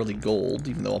pieces, not really gold,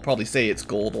 even though I'll probably say it's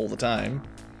gold all the time.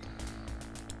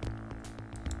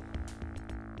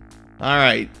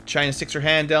 Alright, China sticks her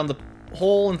hand down the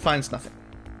hole and finds nothing.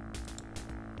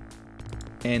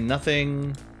 And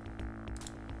nothing.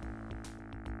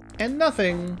 And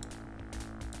nothing.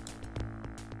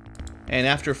 And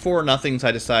after 4 nothings,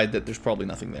 I decide that there's probably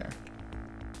nothing there.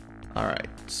 Alright,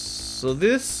 so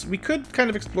this, we could kind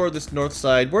of explore this north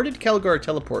side. Where did Kelgar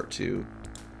teleport to?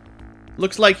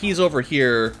 Looks like he's over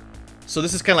here. So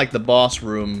this is kind of like the boss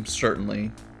room,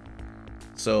 certainly.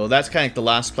 So that's kind of like the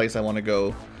last place I want to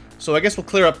go. So I guess we'll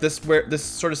clear up this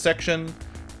sort of section,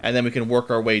 and then we can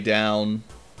work our way down,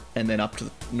 and then up to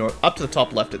the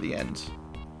top left at the end.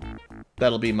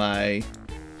 That'll be my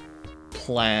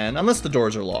plan, unless the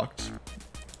doors are locked.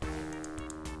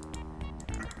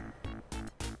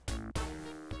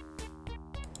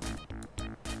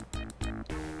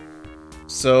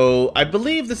 So I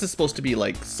believe this is supposed to be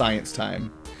like science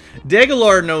time.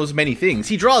 Dagalor knows many things.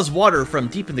 He draws water from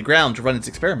deep in the ground to run its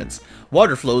experiments.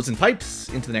 Water flows in pipes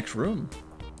into the next room.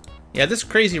 Yeah, this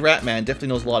crazy rat man definitely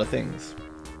knows a lot of things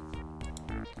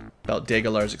about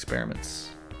Dagalor's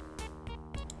experiments.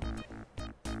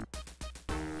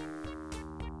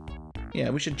 Yeah,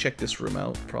 we should check this room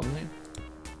out, probably.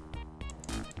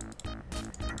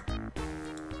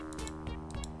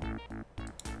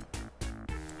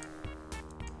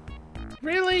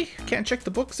 Really? Can't check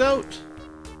the books out?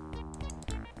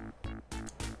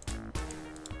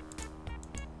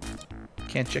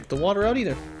 Can't check the water out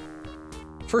either.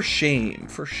 For shame,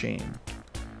 for shame.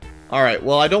 Alright,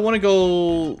 well, I don't want to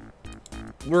go...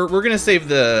 We're gonna save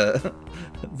the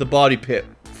the body pit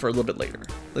for a little bit later.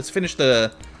 Let's finish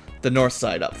the north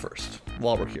side up first,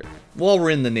 while we're here. While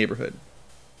we're in the neighborhood.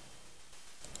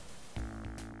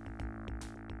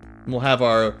 We'll have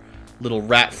our little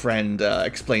rat friend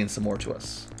explain some more to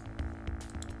us.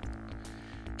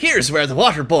 Here's where the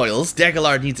water boils.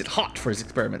 Dagalor needs it hot for his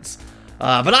experiments.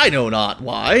 But I know not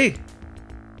why.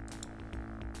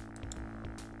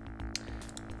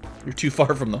 You're too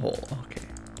far from the hole. Okay.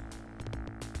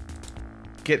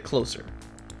 Get closer.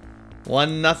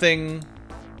 1 nothing.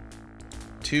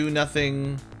 2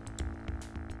 nothing.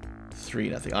 3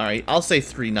 nothing. Alright, I'll say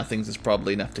 3 nothings is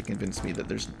probably enough to convince me that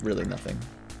there's really nothing.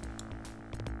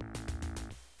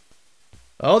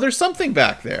 Oh, there's something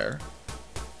back there.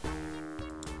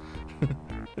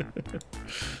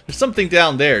 There's something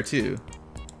down there, too.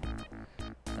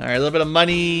 Alright, a little bit of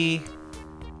money.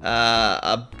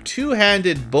 A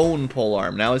 2-handed bone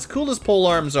polearm. Now, as cool as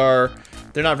polearms are,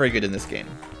 they're not very good in this game.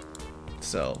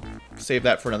 So, save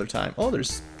that for another time. Oh,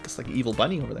 there's just like an evil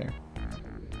bunny over there.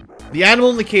 The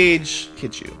animal in the cage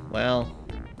hits you. Well,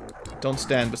 don't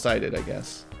stand beside it, I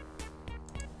guess.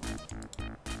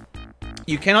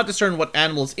 You cannot discern what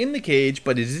animal is in the cage,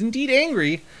 but it is indeed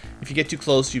angry. If you get too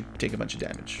close, you take a bunch of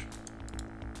damage.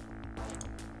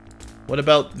 What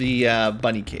about the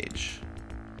bunny cage?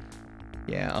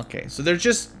 Yeah, okay. So they're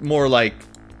just more like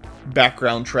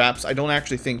background traps. I don't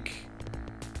think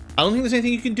there's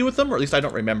anything you can do with them, or at least I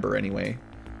don't remember anyway.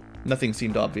 Nothing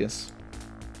seemed obvious.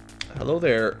 Hello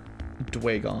there,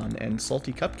 Dwagon and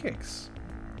salty cupcakes.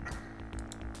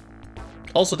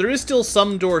 Also, there is still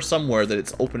some door somewhere that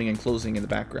it's opening and closing in the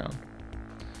background.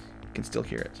 You can still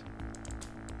hear it.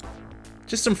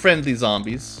 Just some friendly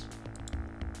zombies.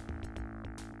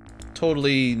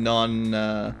 Totally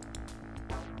non-hostile.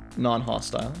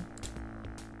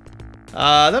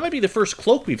 That might be the first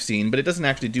cloak we've seen, but it doesn't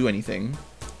actually do anything.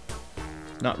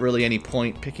 Not really any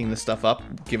point picking this stuff up,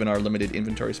 given our limited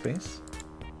inventory space.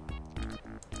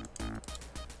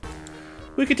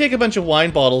 We could take a bunch of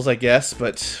wine bottles, I guess,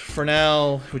 but for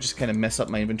now, it would just kind of mess up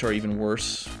my inventory even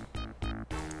worse.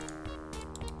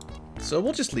 So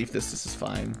we'll just leave this. This is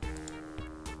fine.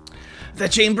 The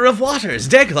Chamber of Waters.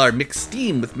 Deglar mixed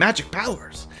steam with magic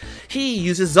powers. He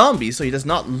uses zombies so he does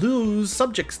not lose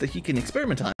subjects that he can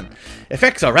experiment on.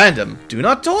 Effects are random. Do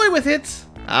not toy with it.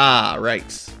 Ah,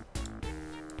 right.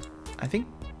 I think...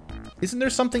 Isn't there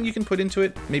something you can put into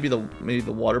it? Maybe the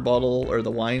water bottle or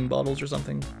the wine bottles or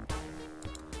something?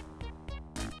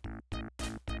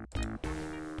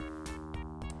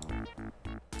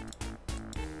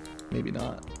 Maybe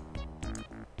not.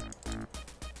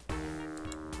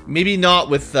 Maybe not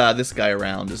with this guy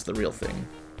around is the real thing.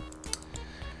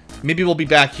 Maybe we'll be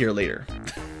back here later.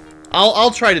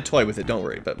 I'll try to toy with it, don't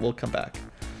worry, but we'll come back.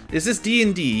 Is this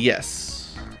D&D?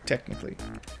 Yes, technically.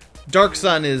 Dark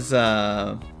Sun is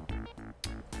 2nd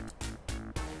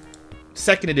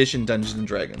edition Dungeons and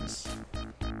Dragons.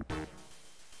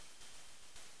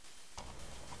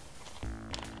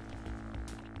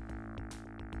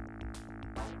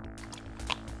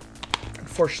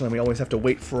 Unfortunately, we always have to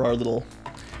wait for our little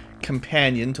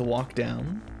companion to walk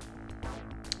down.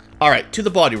 Alright, to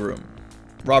the body room.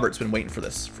 Robert's been waiting for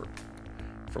this for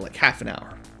like half an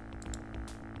hour.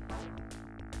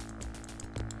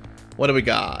 What do we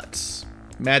got?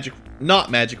 Magic,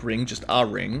 not magic ring, just a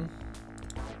ring.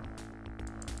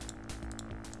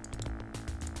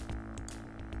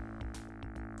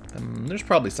 There's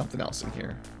probably something else in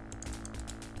here.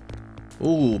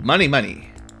 Ooh, money.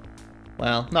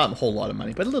 Well, not a whole lot of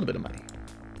money, but a little bit of money.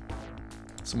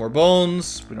 Some more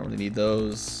bones. We don't really need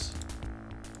those.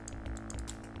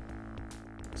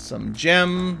 Some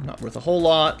gem. Not worth a whole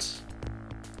lot.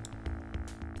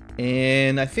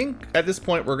 And I think at this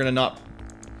point we're going to not...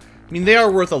 I mean, they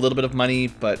are worth a little bit of money,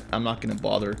 but I'm not going to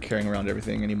bother carrying around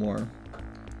everything anymore.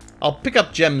 I'll pick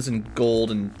up gems and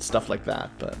gold and stuff like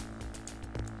that, but...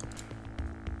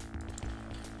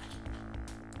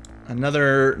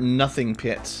 Another nothing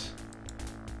pit.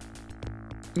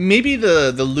 Maybe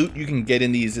the loot you can get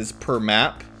in these is per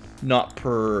map, not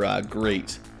per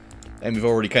grate. And we've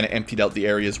already kind of emptied out the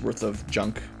area's worth of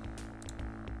junk.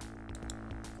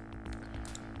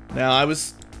 Now, I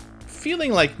was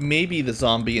feeling like maybe the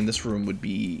zombie in this room would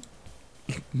be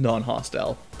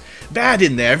non-hostile. Bad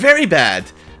in there, very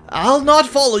bad. I'll not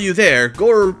follow you there.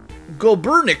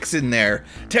 Gobernix in there.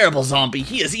 Terrible zombie,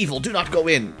 he is evil, do not go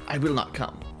in. I will not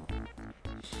come.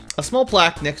 A small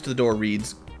plaque next to the door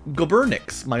reads,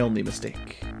 Gobernix, my only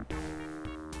mistake.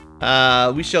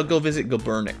 We shall go visit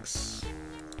Gobernix.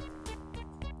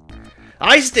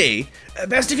 I stay.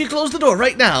 Best if you close the door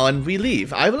right now and we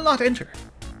leave. I will not enter.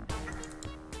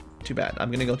 Too bad.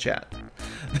 I'm gonna go chat.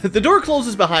 The door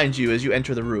closes behind you as you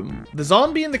enter the room. The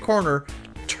zombie in the corner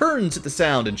turns at the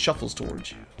sound and shuffles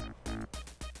towards you.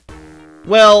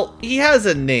 Well, he has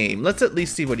a name. Let's at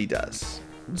least see what he does.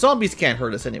 Zombies can't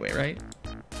hurt us anyway, right?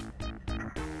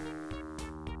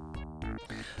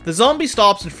 The zombie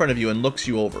stops in front of you and looks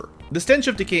you over. The stench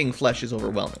of decaying flesh is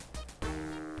overwhelming.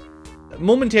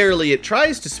 Momentarily, it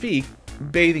tries to speak,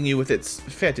 bathing you with its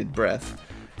fetid breath.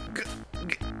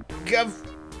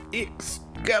 Gavernix.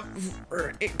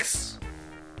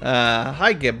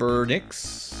 Hi,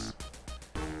 Gavernix.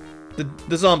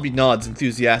 The zombie nods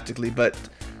enthusiastically, but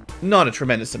not a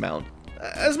tremendous amount.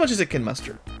 As much as it can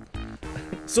muster.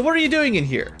 So what are you doing in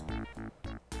here?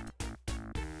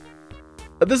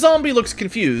 The zombie looks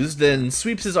confused, then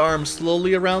sweeps his arm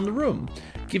slowly around the room,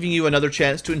 giving you another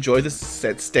chance to enjoy the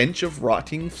stench of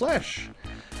rotting flesh.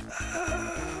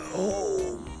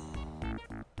 Oh.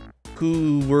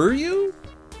 Who were you?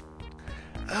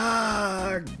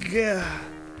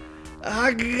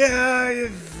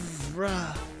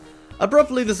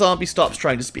 Abruptly, the zombie stops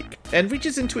trying to speak, and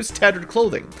reaches into his tattered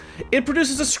clothing. It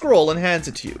produces a scroll and hands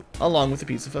it to you, along with a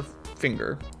piece of a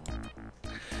finger.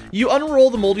 You unroll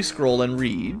the moldy scroll and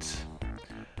read,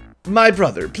 My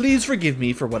brother, please forgive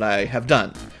me for what I have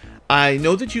done. I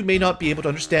know that you may not be able to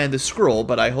understand this scroll,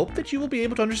 but I hope that you will be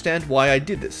able to understand why I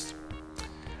did this.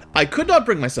 I could not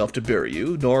bring myself to bury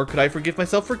you, nor could I forgive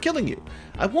myself for killing you.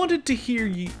 I wanted to hear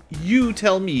you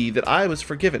tell me that I was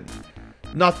forgiven.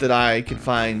 Not that I can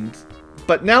find...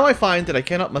 But now I find that I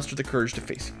cannot muster the courage to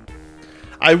face you.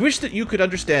 I wish that you could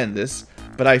understand this,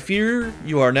 but I fear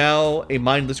you are now a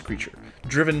mindless creature,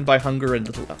 driven by hunger and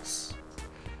little else.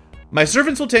 My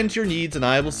servants will tend to your needs, and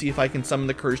I will see if I can summon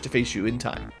the courage to face you in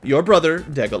time. Your brother,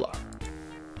 Degolar.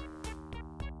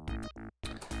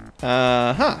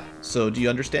 So do you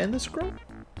understand this scroll?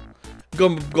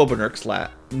 Gobernix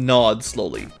nods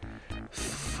slowly.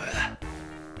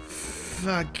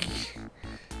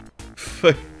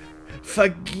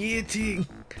 Forgetting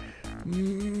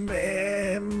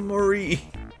memory.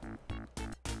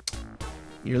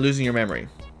 You're losing your memory.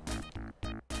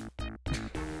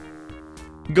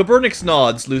 Gobernix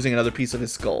nods, losing another piece of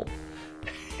his skull.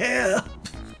 Help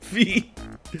me.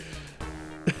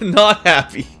 Not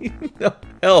happy. No,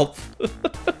 help.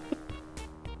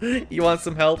 You want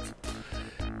some help?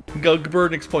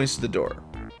 Gobernix points to the door.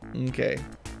 Okay.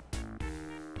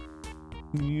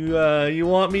 You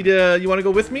want to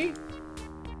go with me?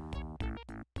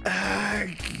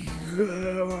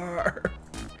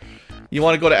 You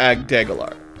want to go to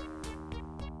Dagalar?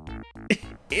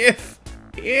 If.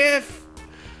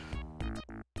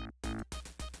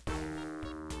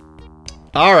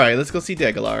 Alright, let's go see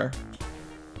Dagalar.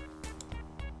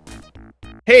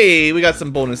 Hey, we got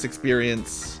some bonus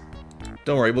experience.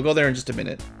 Don't worry, we'll go there in just a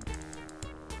minute.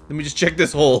 Let me just check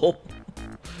this hole.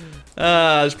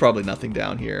 There's probably nothing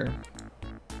down here.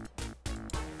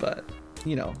 But,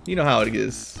 you know how it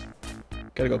is.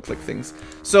 Gotta go click things.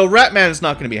 So, Ratman is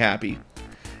not gonna be happy.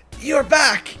 You're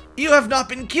back! You have not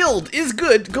been killed! Is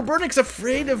good! Gobernix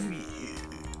afraid of you.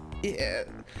 Yeah.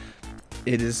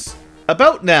 It is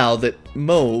about now that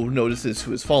Mo notices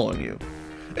who is following you.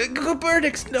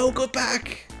 Gobernix, no, go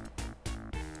back!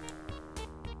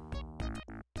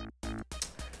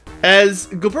 As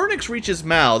Gobernix reaches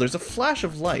Mao, there's a flash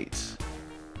of light.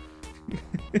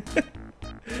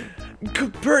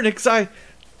 Gobernix,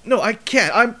 no, I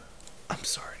can't. I'm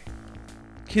sorry.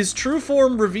 His true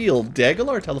form revealed,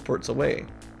 Dagalar teleports away.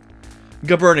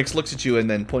 Gobernix looks at you and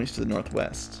then points to the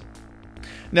northwest.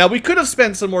 Now, we could have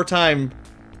spent some more time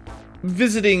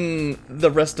visiting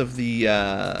the rest of the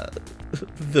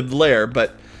lair,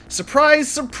 but surprise,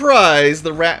 surprise,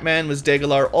 the Ratman was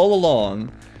Dagalar all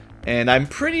along, and I'm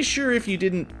pretty sure if you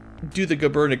didn't do the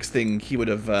Gobernix thing, he would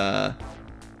have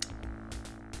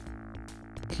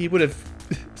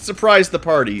surprised the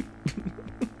party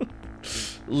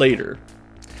later.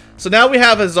 So now we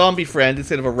have a zombie friend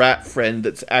instead of a rat friend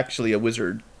that's actually a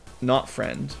wizard, not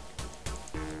friend.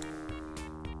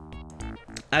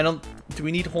 Do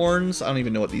we need horns? I don't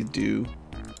even know what these do.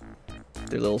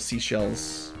 They're little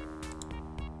seashells.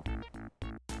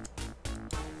 At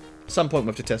some point we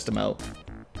have to test them out.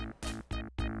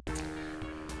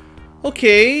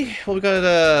 Okay, well we got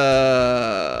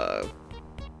a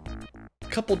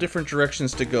couple different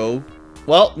directions to go.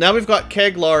 Well, now we've got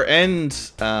Keglar and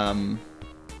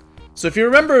so if you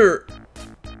remember,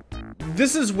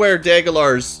 this is where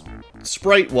Dagalar's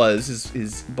sprite was,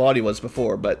 his body was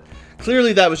before, but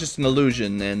clearly that was just an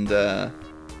illusion, and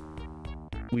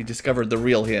we discovered the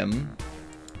real him.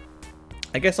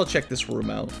 I guess I'll check this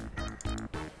room out.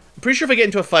 I'm pretty sure if I get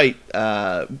into a fight,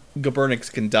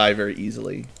 Gobernix can die very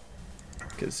easily.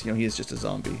 Because, he is just a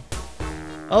zombie.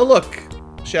 Oh, look!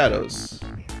 Shadows.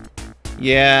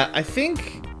 Yeah, I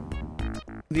think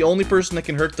the only person that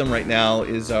can hurt them right now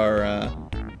is our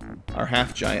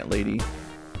half-giant lady.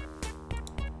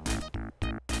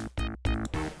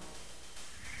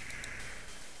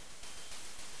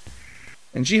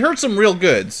 And she hurts them real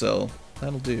good, so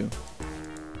that'll do.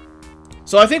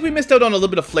 So I think we missed out on a little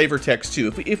bit of flavor text,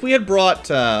 too. If we had brought,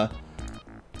 well,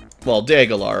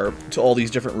 Dagalar to all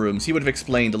these different rooms, he would have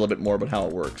explained a little bit more about how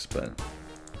it works, but...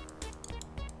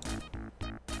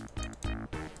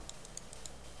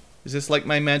 Is this like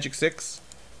my Magic 6?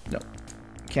 No.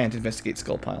 Can't investigate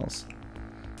skull piles.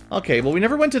 Okay, well, we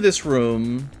never went to this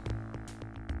room.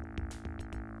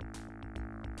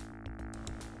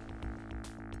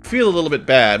 Feel a little bit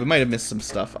bad. We might have missed some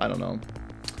stuff. I don't know.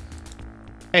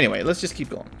 Anyway, let's just keep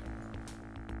going.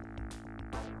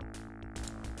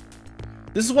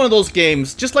 This is one of those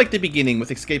games, just like the beginning with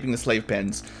escaping the slave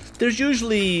pens. There's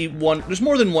usually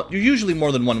usually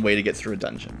more than one way to get through a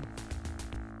dungeon.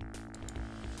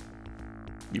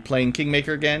 You playing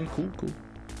Kingmaker again? Cool, cool.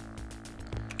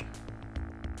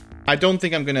 I don't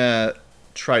think I'm gonna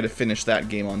try to finish that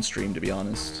game on stream, to be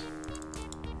honest.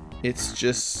 It's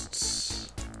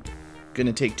just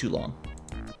gonna take too long.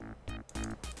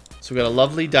 So we got a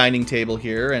lovely dining table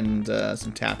here and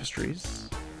some tapestries.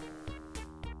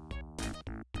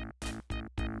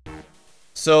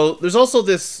 So there's also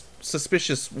this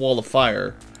suspicious wall of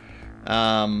fire.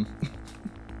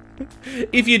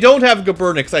 If you don't have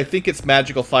Gobernix, I think it's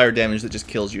magical fire damage that just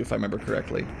kills you, if I remember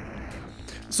correctly.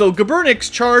 So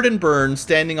Gobernix charred and burned,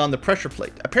 standing on the pressure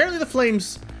plate. Apparently the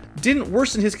flames didn't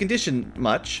worsen his condition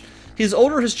much. His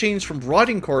odor has changed from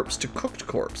rotting corpse to cooked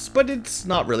corpse, but it's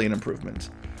not really an improvement.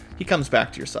 He comes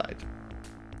back to your side.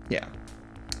 Yeah.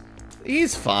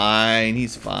 He's fine,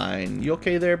 he's fine. You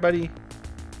okay there, buddy?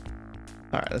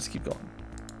 Alright, let's keep going.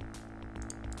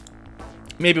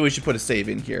 Maybe we should put a save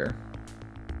in here.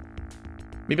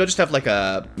 Maybe I'll just have like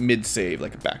a mid-save,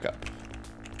 like a backup.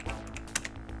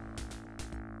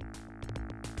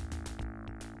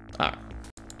 Alright.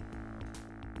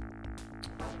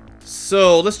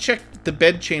 So, let's check the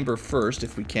bed chamber first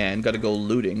if we can. Gotta go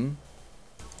looting.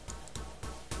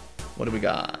 What do we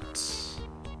got?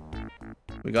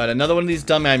 We got another one of these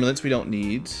dumb amulets we don't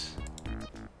need.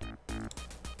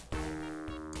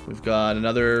 We've got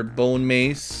another bone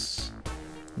mace.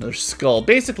 Another skull.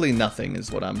 Basically nothing is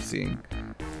what I'm seeing.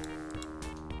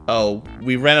 Oh,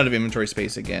 we ran out of inventory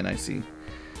space again, I see.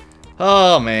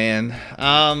 Oh, man.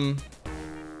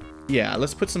 Yeah,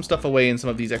 let's put some stuff away in some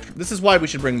of these extra... This is why we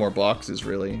should bring more boxes,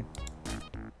 really.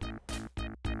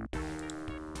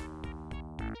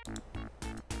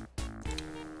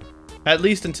 At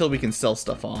least until we can sell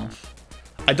stuff off.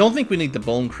 I don't think we need the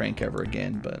bone crank ever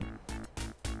again, but...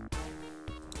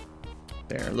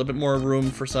 There, a little bit more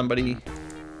room for somebody.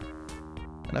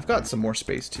 And I've got some more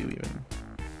space, too, even.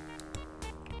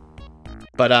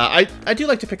 But I do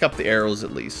like to pick up the arrows,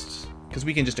 at least. Because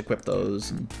we can just equip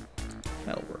those, and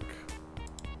that'll work.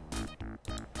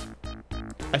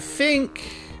 I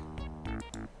think...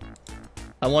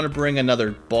 I want to bring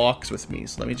another box with me,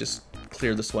 so let me just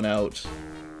clear this one out.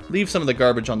 Leave some of the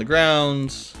garbage on the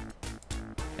ground.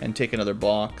 And take another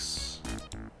box.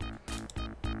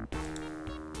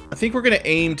 I think we're going to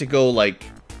aim to go, like...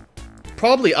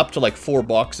 Probably up to, like, 4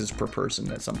 boxes per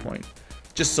person at some point.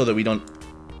 Just so that we don't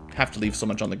have to leave so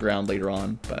much on the ground later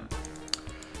on. But,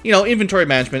 you know, inventory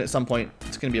management at some point,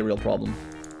 it's going to be a real problem.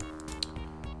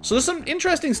 So there's some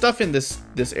interesting stuff in this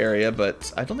area,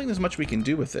 but I don't think there's much we can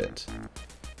do with it.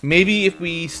 Maybe if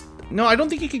we... No, I don't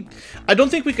think you could... I don't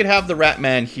think we could have the rat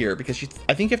man here, because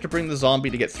I think you have to bring the zombie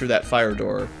to get through that fire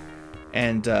door.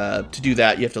 And to do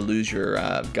that, you have to lose your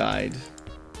guide.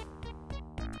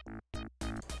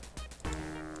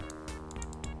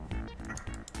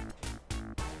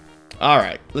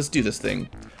 Alright, let's do this thing.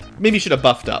 Maybe you should have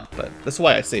buffed up, but that's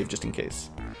why I saved, just in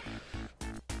case.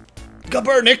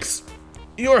 Gabernix!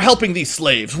 You're helping these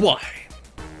slaves, why?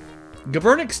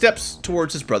 Gabernix steps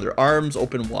towards his brother, arms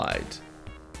open wide.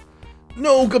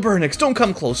 No, Gabernix, don't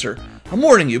come closer. I'm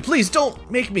warning you, please don't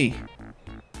make me.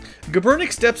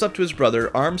 Gabernix steps up to his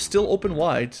brother, arms still open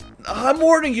wide. I'm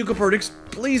warning you, Gabernix,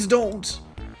 please don't.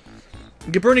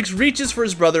 Gabernix reaches for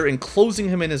his brother, enclosing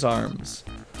him in his arms.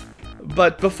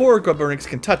 But before Gabernix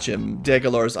can touch him,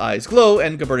 Dagolar's eyes glow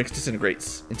and Gabernix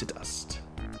disintegrates into dust.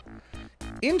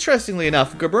 Interestingly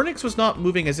enough, Gabernix was not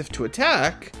moving as if to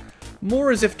attack,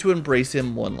 more as if to embrace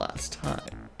him one last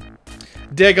time.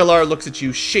 Dagolar looks at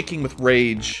you, shaking with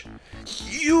rage.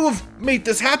 You have made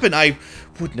this happen. I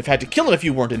wouldn't have had to kill him if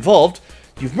you weren't involved.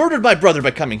 You've murdered my brother by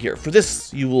coming here. For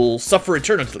this, you will suffer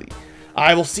eternally.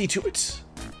 I will see to it.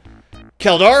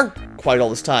 Keldar, quiet all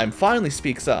this time, finally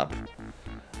speaks up.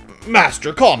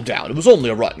 Master, calm down. It was only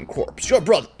a rotten corpse. Your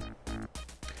brother...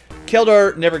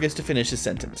 Keldar never gets to finish his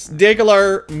sentence.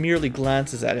 Dagolar merely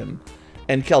glances at him,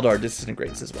 and Keldar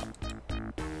disintegrates as well.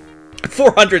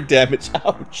 400 damage.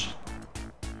 Ouch.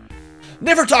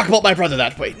 Never talk about my brother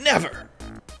that way. Never.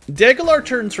 Dagolar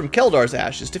turns from Keldar's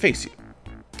ashes to face you.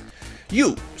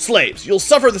 You, slaves, you'll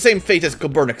suffer the same fate as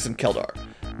Gabernix and Keldar.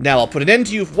 Now I'll put an end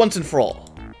to you once and for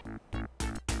all.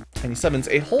 And he summons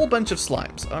a whole bunch of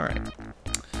slimes. Alright.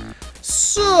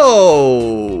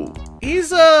 So,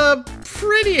 he's a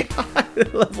pretty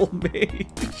high-level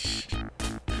mage.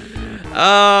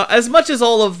 As much as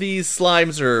all of these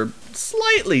slimes are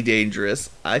slightly dangerous,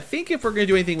 I think if we're going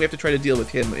to do anything, we have to try to deal with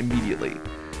him immediately,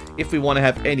 if we want to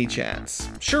have any chance.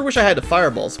 Sure wish I had a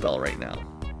fireball spell right now.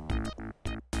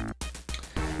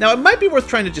 Now, it might be worth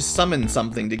trying to just summon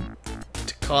something to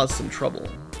cause some trouble.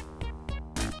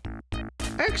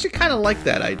 I actually kind of like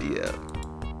that idea.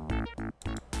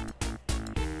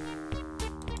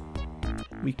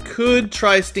 We could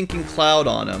try Stinking Cloud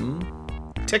on him.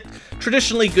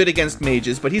 Traditionally good against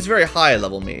mages, but he's very high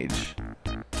level mage.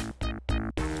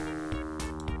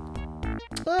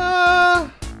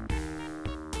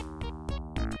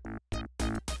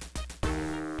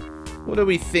 What do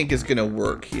we think is gonna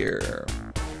work here?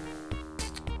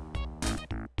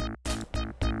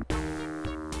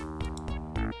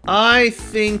 I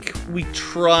think we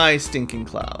try Stinking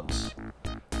Clouds.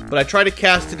 But I try to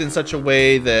cast it in such a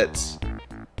way that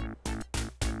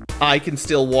I can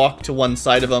still walk to one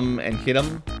side of him and hit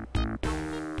him.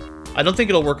 I don't think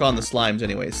it'll work on the slimes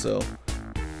anyway, so...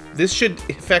 This should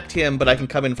affect him, but I can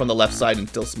come in from the left side and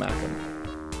still smack him.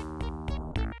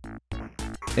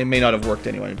 It may not have worked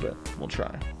anyway, but we'll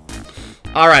try.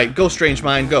 Alright, go Strange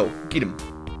Mind, go. Get him.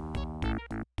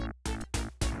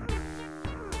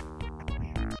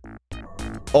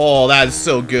 Oh, that is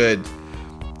so good.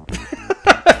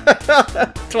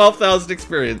 12,000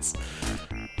 experience.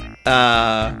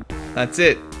 That's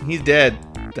it. He's dead.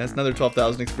 That's another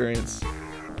 12,000 experience.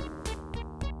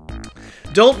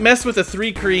 Don't mess with a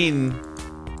Thri-kreen.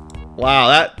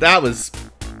 Wow, that was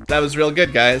real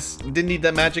good, guys. Didn't need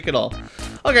that magic at all.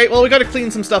 Okay, well, we got to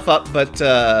clean some stuff up, but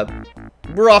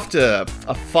we're off to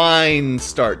a fine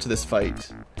start to this fight.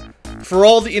 For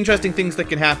all the interesting things that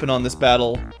can happen on this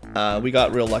battle, we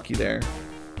got real lucky there.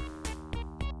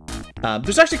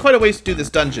 There's actually quite a ways to do this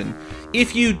dungeon.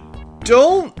 If you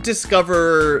don't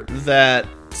discover that...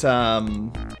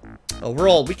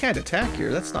 oh, we can't attack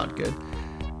here. That's not good.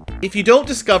 If you don't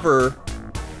discover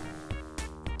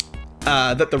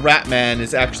that the Rat Man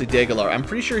is actually Degalar, I'm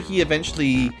pretty sure he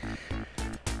eventually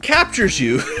captures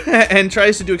you and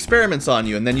tries to do experiments on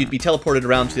you, and then you'd be teleported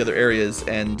around to the other areas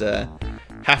and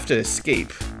have to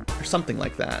escape, or something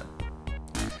like that.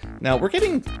 Now, we're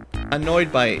getting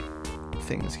annoyed by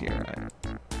things here.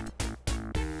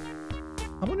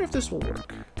 I wonder if this will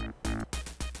work.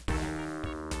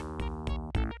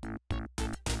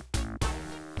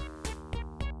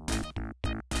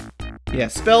 Yeah,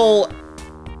 spell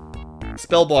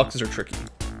boxes are tricky.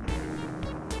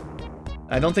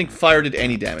 I don't think fire did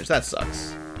any damage. That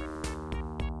sucks.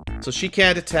 So she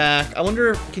can't attack. I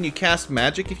wonder, can you cast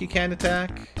magic if you can't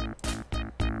attack?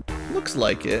 Looks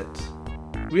like it.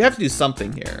 We have to do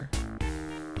something here.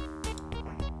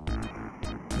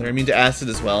 They're immune to acid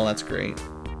as well. That's great.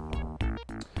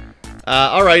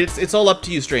 Alright, it's all up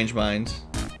to you, Strange Mind.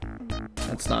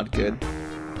 That's not good.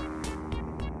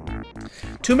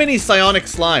 Too many psionic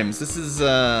slimes. This is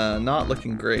not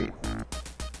looking great.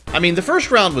 I mean, the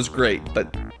first round was great,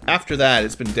 but after that,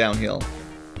 it's been downhill.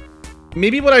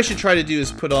 Maybe what I should try to do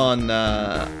is put on...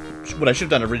 what I should have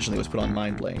done originally was put on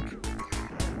Mind Blank.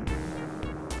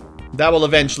 That will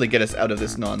eventually get us out of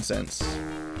this nonsense.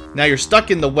 Now you're stuck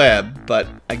in the web, but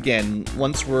again,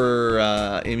 once we're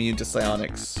immune to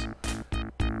psionics,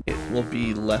 it will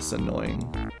be less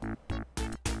annoying.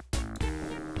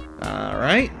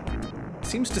 Alright.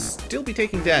 Seems to still be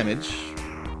taking damage.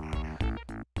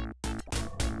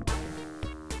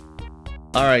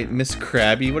 Alright, Miss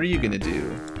Krabby, what are you gonna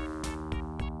do?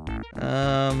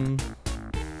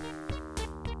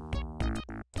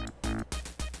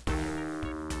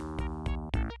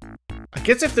 I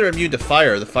guess if they're immune to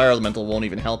fire, the fire elemental won't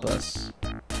even help us.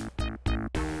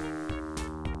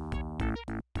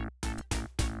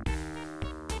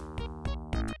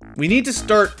 We need to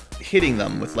start hitting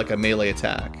them with like a melee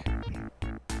attack.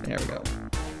 There we go.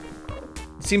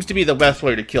 It seems to be the best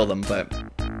way to kill them, but...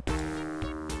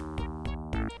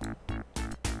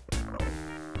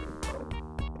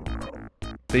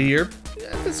 they're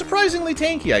surprisingly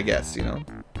tanky, I guess, you know.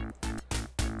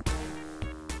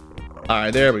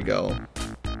 Alright, there we go.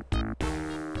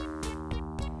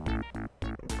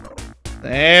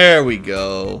 There we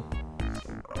go.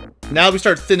 Now we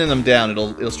start thinning them down,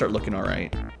 it'll start looking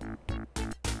alright.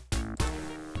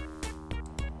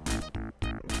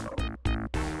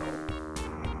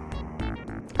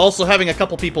 Also, having a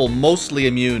couple people mostly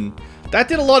immune, that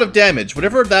did a lot of damage.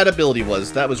 Whatever that ability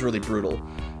was, that was really brutal.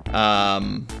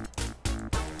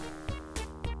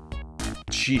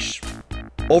 Sheesh.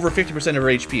 Over 50% of her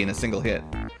HP in a single hit.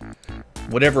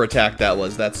 Whatever attack that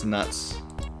was, that's nuts.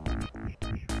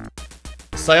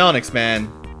 Psionics, man.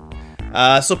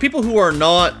 So people who are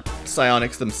not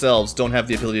psionics themselves don't have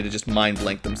the ability to just mind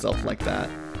blank themselves like that.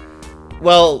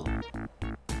 Well,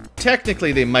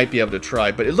 technically they might be able to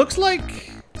try, but it looks like...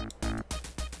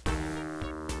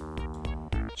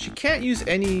 she can't use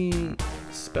any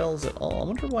spells at all. I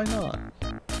wonder why not.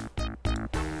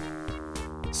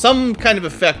 Some kind of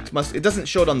effect must... it doesn't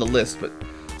show it on the list, but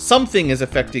something is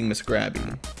affecting Miss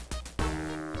Grabby.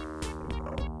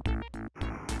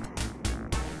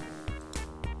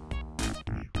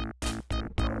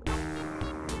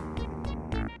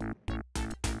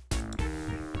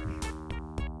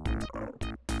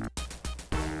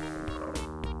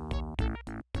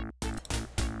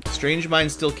 Strange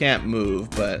Mind still can't move,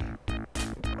 but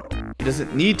he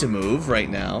doesn't need to move right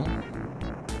now.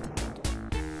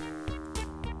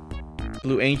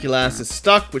 BlueAnkylo is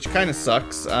stuck, which kind of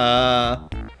sucks.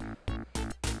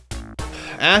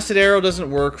 Acid Arrow doesn't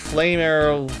work. Flame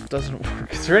Arrow doesn't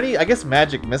work. Is there any... I guess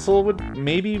Magic Missile would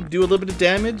maybe do a little bit of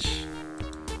damage.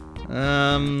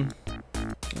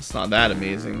 That's not that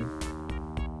amazing.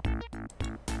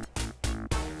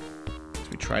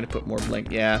 We try to put more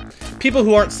blank... yeah. People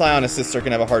who aren't psionicists are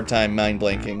going to have a hard time mind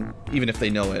blanking, even if they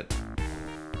know it.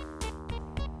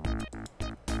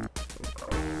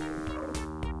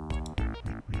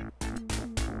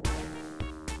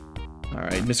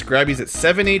 Alright, Alright, Miss Grabby's at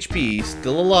 7 HP,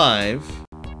 still alive.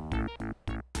 I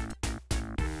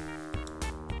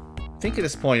think at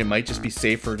this point it might just be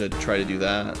safer to try to do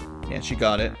that. Yeah, she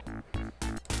got it.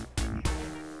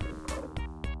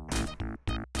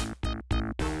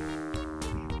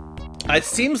 It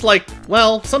seems like,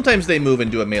 well, sometimes they move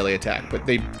and do a melee attack, but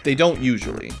they don't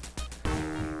usually.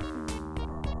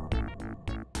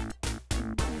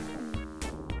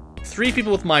 Three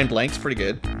people with mind blanks, pretty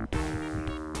good.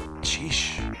 Sheesh.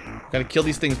 Gotta kill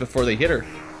these things before they hit her.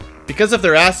 Because of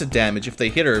their acid damage, if they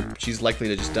hit her, she's likely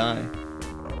to just die.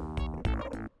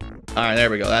 Alright, there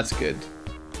we go. That's good.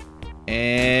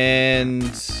 And...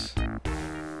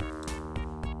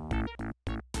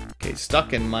 okay,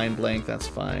 stuck in mind blank. That's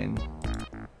fine.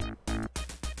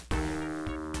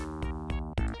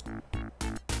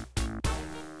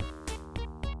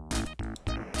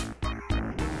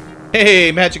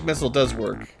 Hey, magic missile does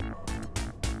work.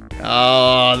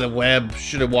 Oh, the web.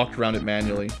 Should have walked around it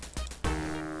manually.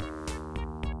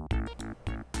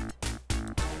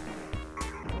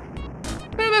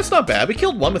 That's not bad. We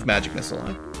killed one with magic missile.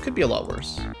 It could be a lot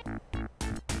worse.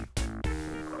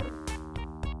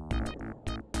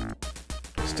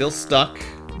 Still stuck.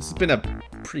 This has been a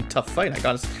pretty tough fight, I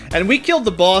gotta say. And we killed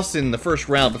the boss in the first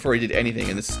round before he did anything,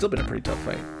 and this has still been a pretty tough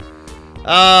fight.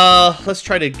 Let's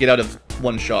try to get out of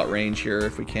one-shot range here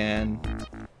if we can.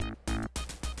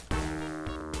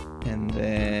 And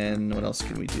then, what else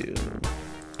can we do?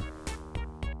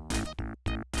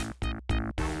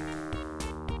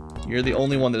 You're the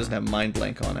only one that doesn't have mind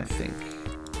blank on, I think.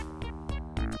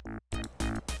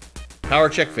 Power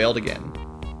check failed again.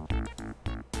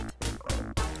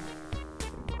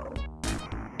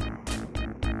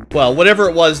 Well, whatever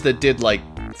it was that did like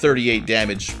 38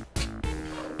 damage,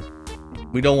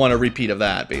 we don't want a repeat of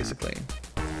that, basically.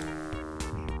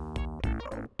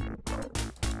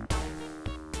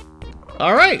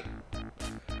 Alright.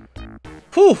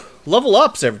 Whew. Level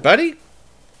ups, everybody.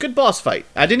 Good boss fight.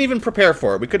 I didn't even prepare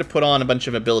for it. We could have put on a bunch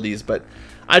of abilities, but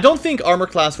I don't think armor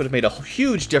class would have made a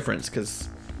huge difference, because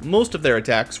most of their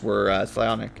attacks were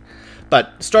psionic.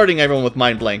 But starting everyone with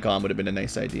mind blank on would have been a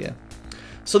nice idea.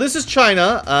 So this is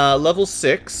China, level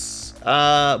 6.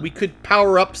 We could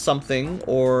power up something,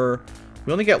 or...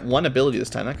 we only get one ability this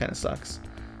time. That kind of sucks.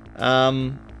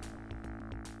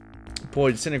 Boy,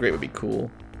 disintegrate would be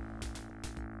cool.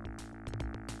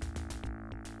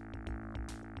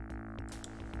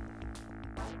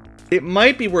 It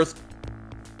might be worth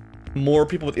more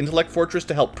people with Intellect Fortress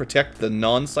to help protect the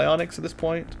non-psionics at this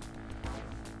point.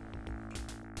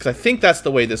 Because I think that's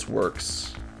the way this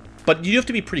works. But you have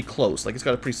to be pretty close. Like, it's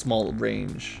got a pretty small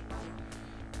range.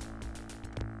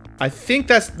 I think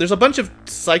that's... there's a bunch of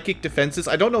psychic defenses.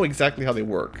 I don't know exactly how they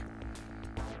work.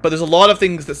 But there's a lot of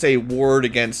things that say ward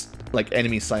against, like,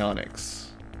 enemy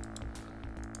psionics.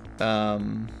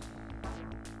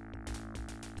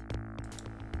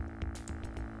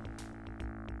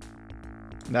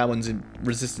 That one's in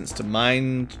resistance to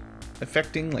mind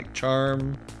affecting, like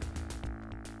charm.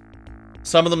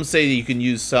 Some of them say you can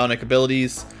use psionic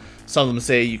abilities. Some of them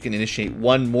say you can initiate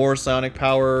one more psionic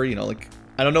power. You know, like,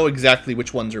 I don't know exactly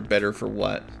which ones are better for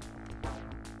what.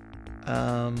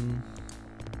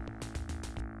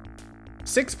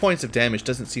 6 points of damage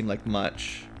doesn't seem like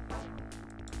much.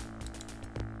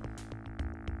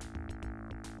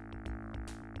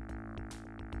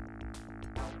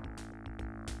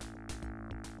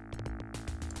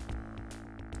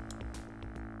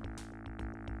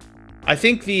 I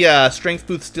think the strength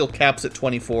boost still caps at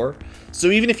 24. So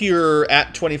even if you're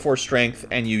at 24 strength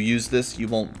and you use this, you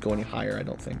won't go any higher, I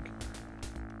don't think.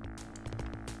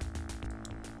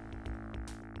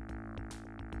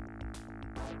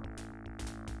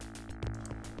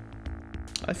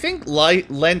 I think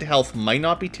lend health might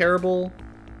not be terrible.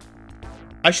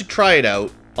 I should try it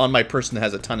out on my person that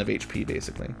has a ton of HP,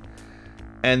 basically.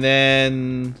 And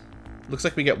then... looks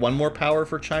like we get one more power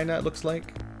for China, it looks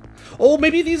like. Oh,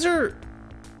 maybe these are...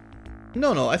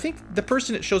 No, I think the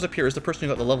person that shows up here is the person who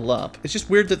got the level up. It's just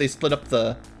weird that they split up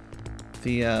the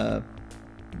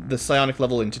psionic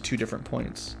level into 2 different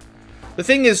points. The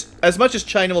thing is, as much as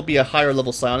China will be a higher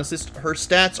level psionicist, her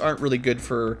stats aren't really good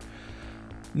for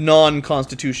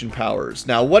non-constitution powers.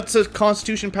 Now, what's a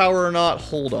constitution power or not?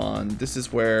 Hold on. This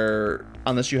is where,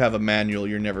 unless you have a manual,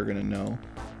 you're never going to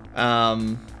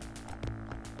know.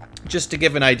 Just to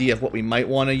give an idea of what we might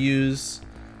want to use.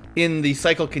 In the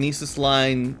psychokinesis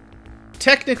line,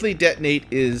 technically detonate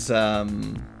is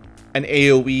an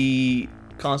AoE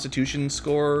constitution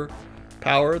score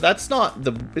power. That's not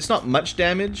it's not much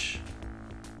damage.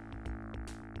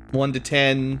 1 to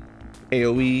 10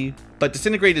 AoE, but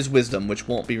disintegrate is wisdom, which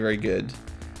won't be very good.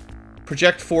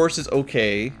 Project force is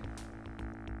okay.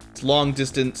 It's long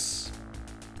distance.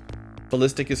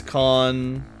 Ballistic is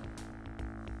con.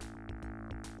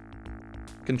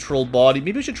 Control body.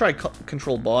 Maybe we should try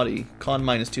control body. Con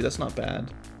 -2. That's not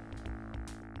bad.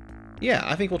 Yeah,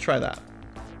 I think we'll try that.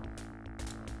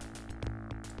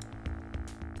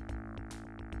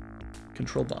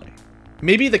 Control body.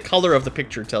 Maybe the color of the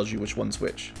picture tells you which one's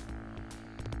which.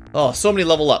 Oh, so many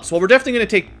level ups. Well, we're definitely going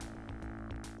to take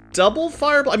double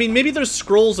fireball. I mean, maybe there's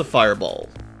scrolls of fireball.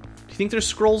 Do you think there's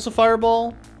scrolls of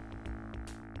fireball?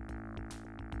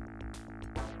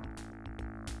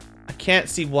 I can't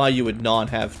see why you would not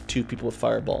have 2 people with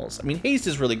fireballs. I mean, haste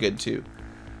is really good too.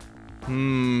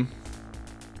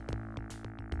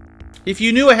 If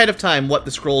you knew ahead of time what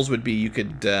the scrolls would be, you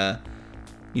could,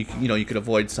 you could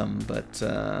avoid some. But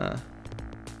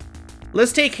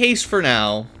let's take haste for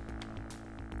now.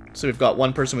 So we've got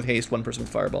 1 person with haste, 1 person with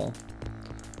fireball.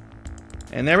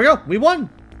 And there we go. We won.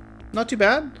 Not too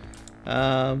bad.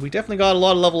 We definitely got a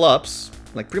lot of level ups.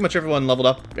 Like, pretty much everyone leveled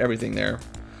up everything there.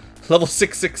 Level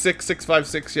 666,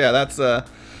 656. Yeah, that's...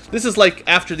 this is like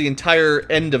after the entire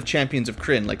end of Champions of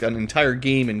Kryn. Like, an entire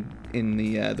game in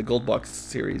the Gold Box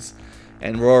series.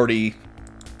 And we're already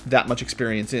that much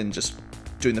experience in just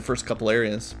doing the first couple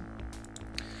areas.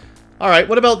 Alright,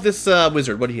 what about this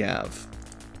wizard? What do you have?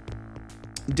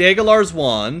 Dagalar's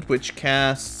Wand, which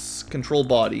casts Control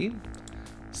Body.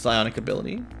 Psionic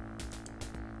ability.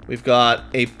 We've got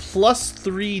a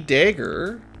 +3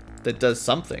 dagger that does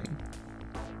something.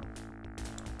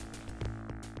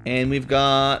 And we've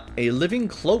got a living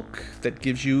cloak that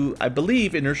gives you, I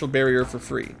believe, inertial barrier for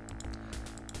free.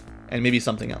 And maybe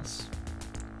something else.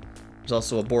 There's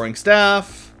also a boring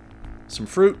staff, some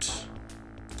fruit.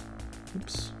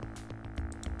 Oops.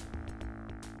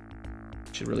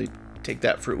 Should really take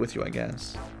that fruit with you, I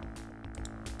guess.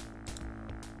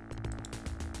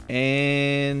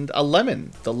 And a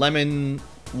lemon. The lemon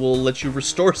will let you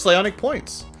restore psionic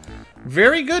points.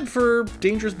 Very good for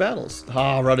dangerous battles.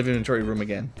 Ah, we're out of inventory room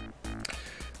again.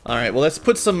 Alright, well, let's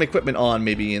put some equipment on,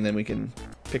 maybe, and then we can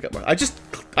pick up more.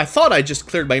 I thought I just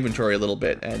cleared my inventory a little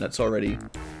bit, and it's already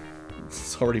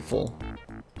full.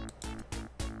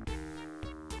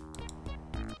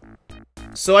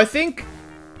 So I think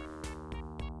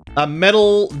a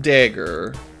metal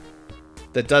dagger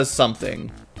that does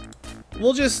something.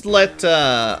 We'll just let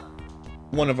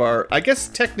one of our... I guess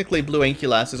technically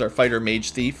BlueAnkylo is our fighter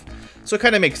mage thief. So it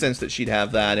kind of makes sense that she'd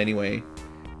have that anyway.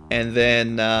 And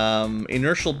then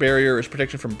inertial barrier is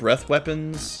protection from breath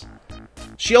weapons.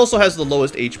 She also has the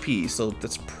lowest HP, so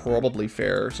that's probably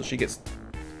fair. So she gets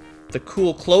the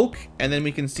cool cloak, and then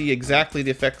we can see exactly the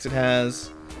effects it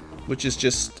has, which is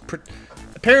just...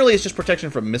 Apparently it's just protection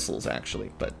from missiles,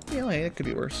 actually. But, you know, hey, it could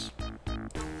be worse.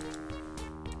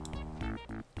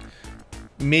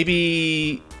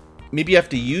 Maybe you have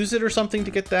to use it or something to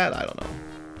get that? I don't know.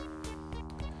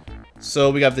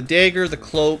 So we have the dagger, the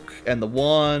cloak, and the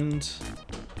wand.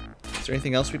 Is there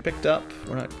anything else we picked up?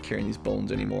 We're not carrying these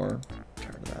bones anymore. I'm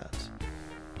tired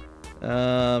of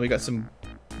that. We got some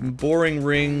boring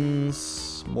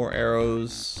rings, more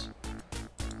arrows.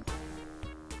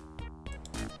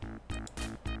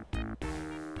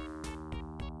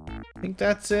 I think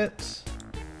that's it.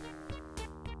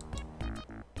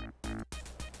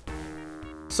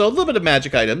 So a little bit of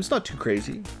magic items, not too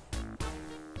crazy.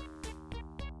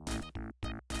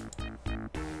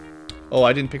 Oh,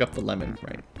 I didn't pick up the lemon,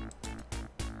 right.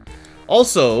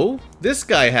 Also, this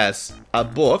guy has a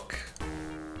book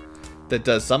that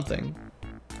does something.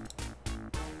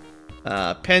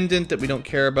 Pendant that we don't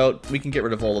care about. We can get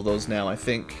rid of all of those now, I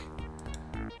think.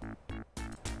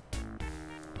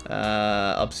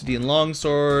 Obsidian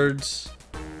longswords.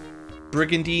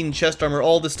 Brigandine chest armor.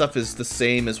 All this stuff is the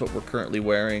same as what we're currently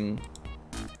wearing.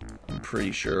 I'm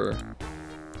pretty sure.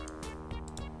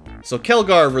 So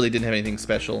Kelgar really didn't have anything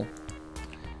special.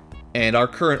 And our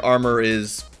current armor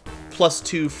is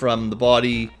 +2 from the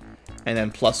body, and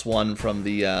then +1 from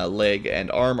the leg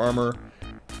and arm armor.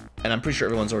 And I'm pretty sure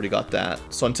everyone's already got that.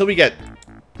 So until we get,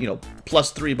 you know,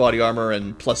 +3 body armor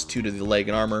and +2 to the leg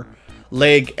and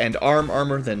arm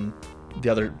armor, then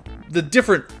the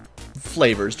different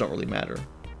flavors don't really matter.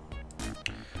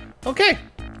 Okay.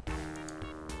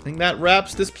 I think that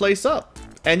wraps this place up.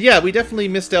 And yeah, we definitely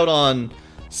missed out on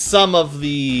some of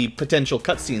the potential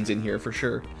cutscenes in here for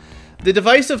sure. The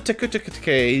device of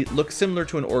Tekuteke looks similar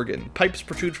to an organ. Pipes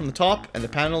protrude from the top, and the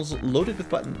panel's loaded with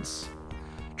buttons.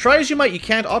 Try as you might, you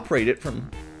can't operate it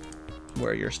from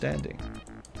where you're standing.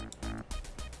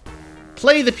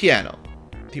 Play the piano,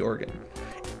 the organ.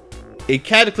 A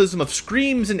cataclysm of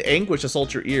screams and anguish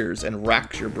assaults your ears and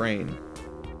racks your brain.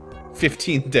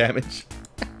 15 damage.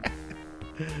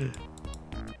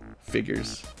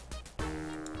 Figures.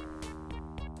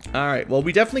 Alright, well,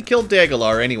 we definitely killed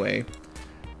Dagolar anyway.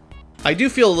 I do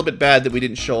feel a little bit bad that we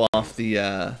didn't show off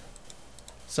the,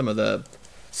 some of the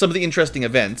interesting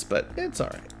events, but it's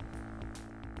alright.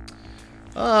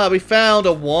 We found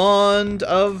a wand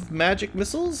of magic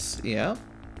missiles. Yeah.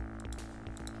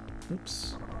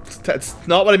 Oops. That's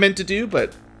not what I meant to do,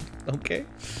 but okay.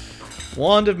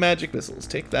 Wand of magic missiles.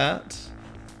 Take that.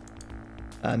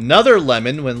 Another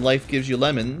lemon when life gives you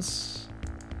lemons.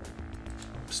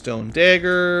 Stone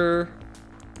dagger.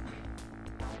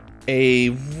 A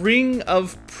ring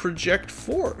of project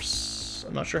force.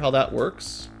 I'm not sure how that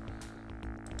works,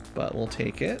 but we'll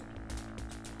take it.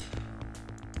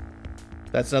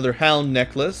 That's another hound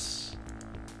necklace.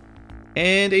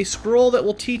 And a scroll that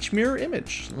will teach mirror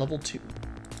image, level 2.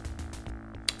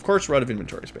 Of course, we're out of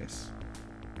inventory space.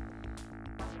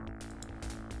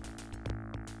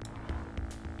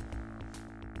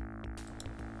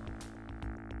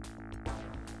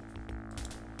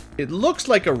 It looks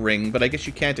like a ring, but I guess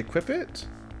you can't equip it?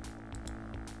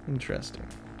 Interesting.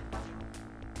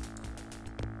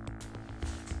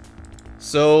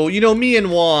 So, you know, me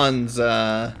and wands,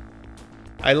 I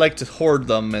like to hoard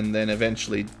them and then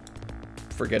eventually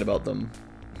forget about them.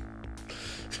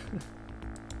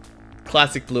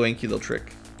 Classic BlueAnkylo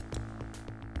trick.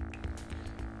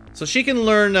 So she can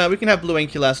learn, we can have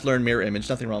BlueAnkylo learn mirror image,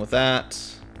 nothing wrong with that.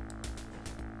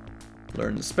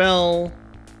 Learn the spell.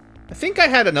 I think I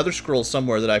had another scroll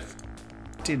somewhere that I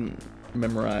didn't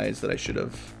memorize that I should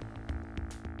have.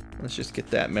 Let's just get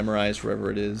that memorized wherever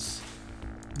it is.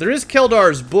 There is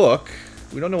Keldar's book.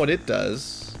 We don't know what it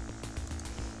does.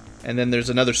 And then there's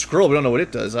another scroll. We don't know what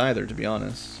it does either, to be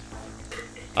honest.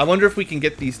 I wonder if we can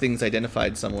get these things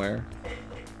identified somewhere.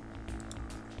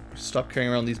 Stop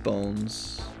carrying around these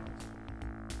bones.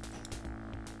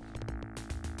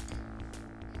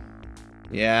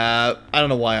 Yeah, I don't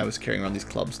know why I was carrying around these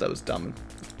clubs. That was dumb.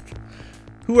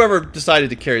 Whoever decided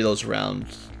to carry those around,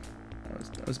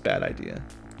 that was a bad idea.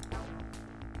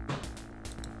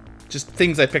 Just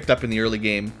things I picked up in the early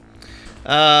game.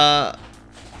 Alright.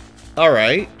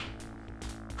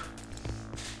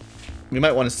 We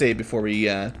might want to save before we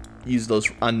use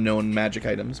those unknown magic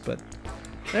items, but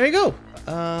there you go.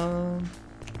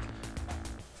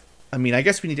 I mean, I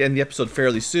guess we need to end the episode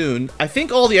fairly soon. I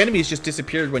think all the enemies just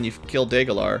disappeared when you killed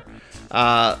Dagolar.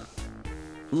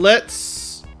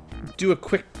 Let's do a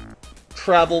quick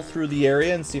travel through the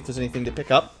area and see if there's anything to pick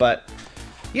up. But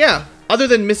yeah, other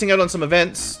than missing out on some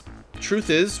events, truth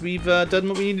is we've done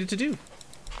what we needed to do.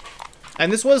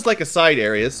 And this was like a side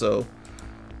area, so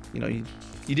you know, you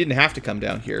didn't have to come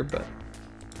down here, but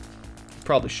you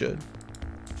probably should.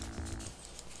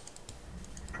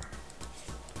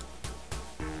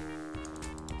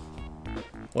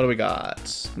 What do we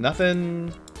got?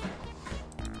 Nothing.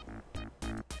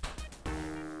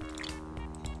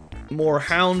 More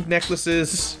hound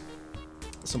necklaces.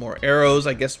 Some more arrows,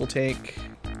 I guess we'll take.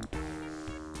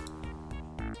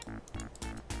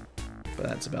 But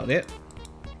that's about it.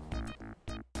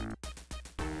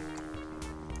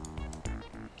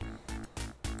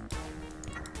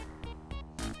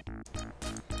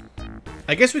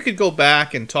 I guess we could go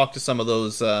back and talk to some of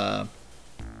those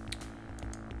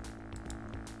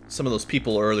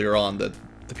people earlier on, the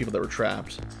people that were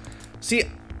trapped. See,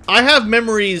 I have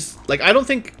memories, like, I don't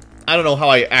know how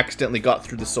I accidentally got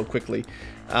through this so quickly.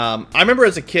 I remember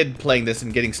as a kid playing this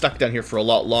and getting stuck down here for a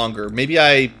lot longer. Maybe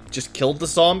I just killed the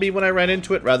zombie when I ran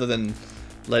into it rather than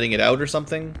letting it out or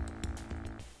something.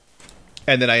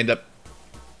 And then I end up,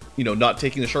 you know, not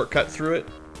taking the shortcut through it.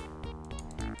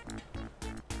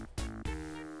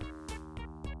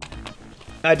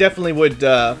 I definitely would,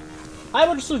 I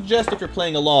would suggest if you're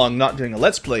playing along, not doing a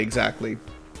Let's Play exactly,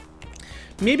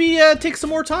 maybe take some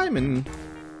more time and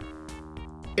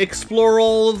explore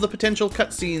all of the potential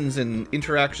cutscenes and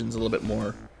interactions a little bit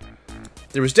more.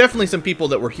 There was definitely some people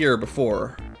that were here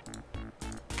before.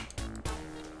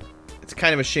 It's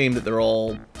kind of a shame that they're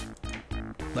all,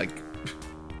 like,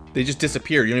 they just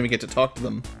disappeared. You don't even get to talk to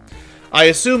them. I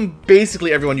assume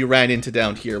basically everyone you ran into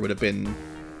down here would have been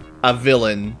a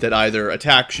villain that either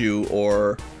attacks you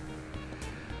or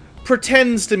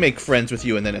pretends to make friends with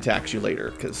you and then attacks you later,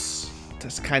 because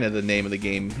that's kind of the name of the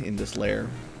game in this lair.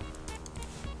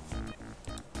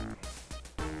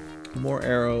 More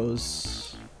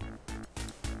arrows.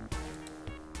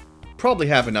 Probably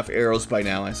have enough arrows by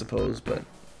now, I suppose, but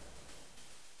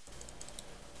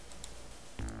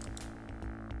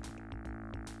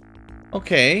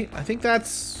okay, I think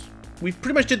that's, we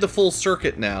pretty much did the full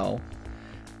circuit now.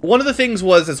 One of the things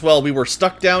was as well, we were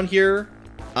stuck down here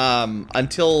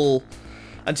until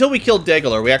Until we killed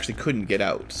Dagolar, we actually couldn't get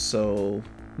out. So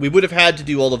we would have had to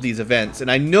do all of these events. And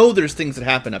I know there's things that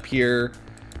happen up here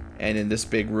and in this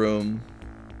big room.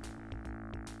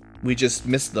 We just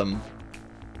missed them.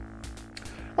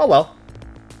 Oh well.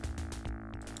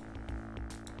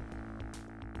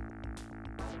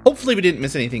 Hopefully we didn't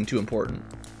miss anything too important.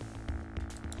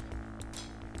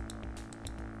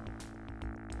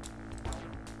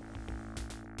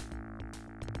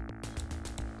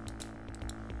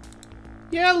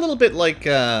 Yeah, a little bit like,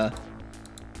 there's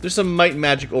some might and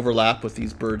magic overlap with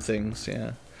these bird things,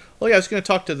 yeah. Oh yeah, I was going to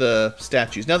talk to the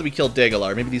statues. Now that we killed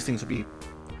Dagolar, maybe these things will be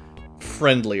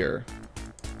friendlier.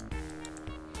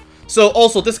 So,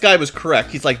 also, this guy was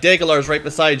correct. He's like, Dagolar's right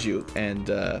beside you. And,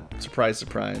 surprise,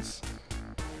 surprise.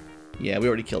 Yeah, we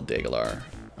already killed Dagolar.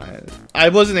 I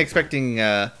wasn't expecting,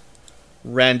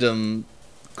 random,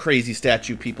 crazy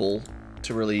statue people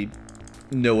to really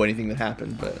know anything that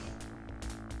happened, but...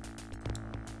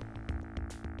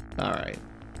 Alright.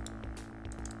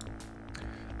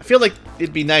 I feel like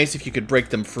it'd be nice if you could break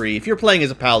them free. If you're playing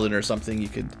as a paladin or something, you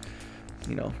could,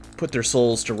 you know, put their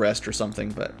souls to rest or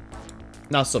something, but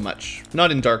not so much.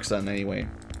 Not in Dark Sun, anyway.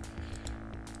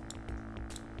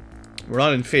 We're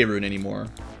not in Faerun anymore.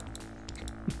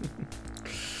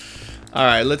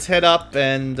 Alright, let's head up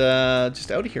and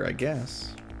just out of here, I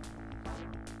guess.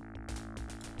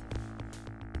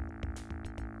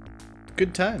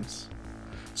 Good times.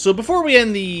 So before we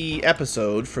end the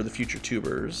episode for the future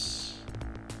tubers,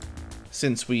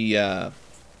 since we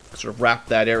sort of wrapped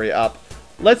that area up,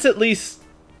 let's at least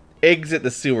exit the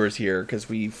sewers here, because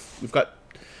we're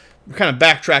kind of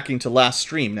backtracking to last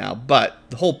stream now. But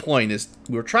the whole point is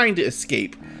we're trying to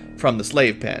escape from the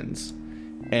slave pens,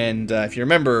 and if you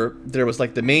remember, there was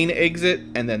like the main exit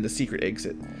and then the secret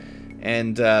exit.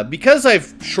 And because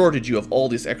I've shorted you of all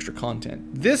this extra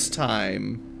content, this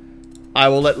time I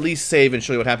will at least save and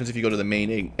show you what happens if you go to the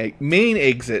main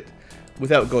exit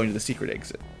without going to the secret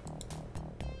exit.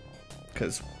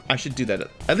 Because I should do that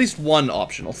at least one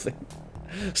optional thing.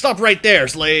 Stop right there,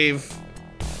 slave!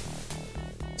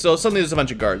 So suddenly there's a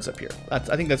bunch of guards up here. I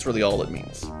think that's really all it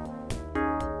means.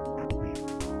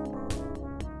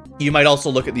 You might also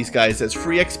look at these guys as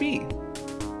free XP.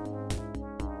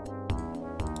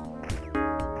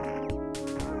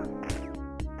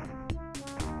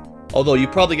 Although you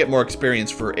probably get more experience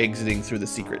for exiting through the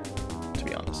secret, to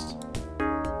be honest.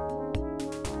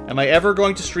 Am I ever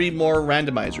going to stream more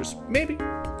randomizers? Maybe.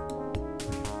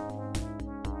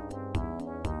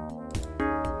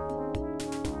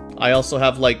 I also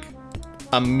have like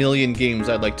a million games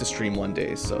I'd like to stream one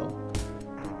day, so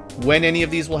when any of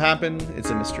these will happen, it's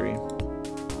a mystery.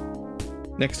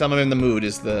 Next time I'm in the mood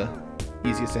is the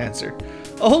easiest answer.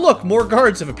 Oh look, more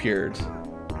guards have appeared.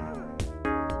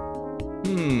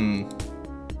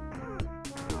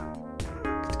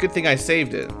 It's a good thing I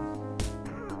saved it.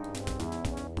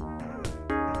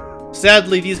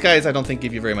 Sadly, these guys I don't think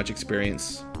give you very much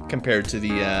experience compared to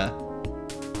the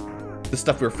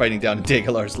stuff we were fighting down in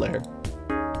Dagolar's lair.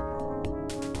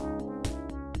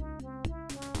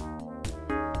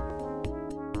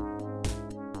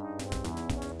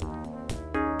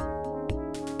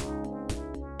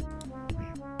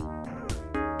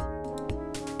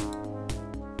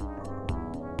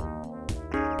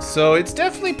 So it's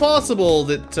definitely possible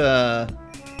that,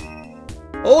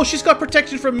 oh, she's got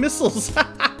protection from missiles.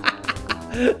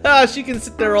 She can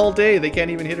sit there all day. They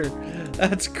can't even hit her.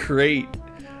 That's great.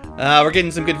 We're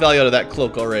getting some good value out of that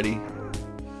cloak already.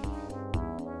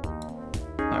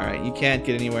 Alright, you can't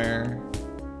get anywhere.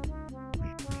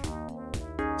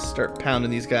 Start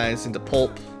pounding these guys into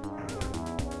pulp.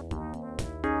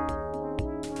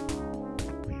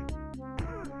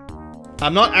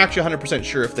 I'm not actually 100%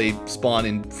 sure if they spawn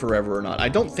in forever or not. I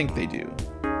don't think they do.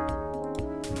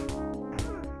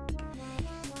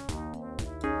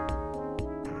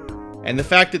 And the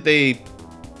fact that they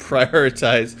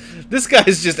prioritize... This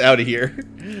guy's just out of here.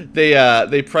 They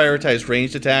prioritize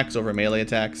ranged attacks over melee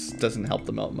attacks. Doesn't help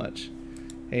them out much.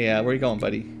 Hey, where are you going,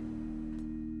 buddy?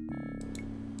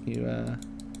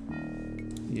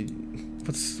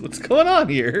 What's going on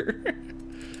here?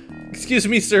 Excuse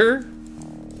me, sir.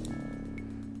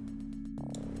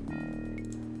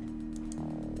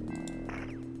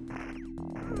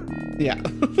 Yeah.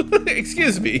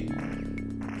 Excuse me.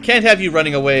 Can't have you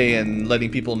running away and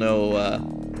letting people know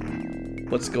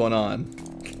what's going on.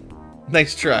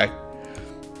 Nice try.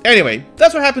 Anyway,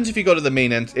 that's what happens if you go to the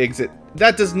main exit.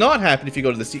 That does not happen if you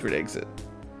go to the secret exit.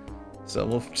 So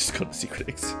we'll just go to the secret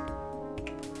exit.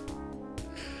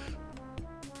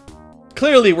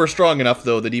 Clearly we're strong enough,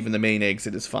 though, that even the main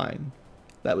exit is fine.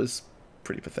 That was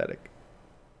pretty pathetic.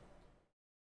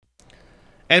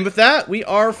 And with that, we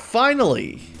are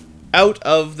finally out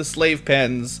of the slave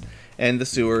pens and the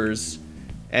sewers,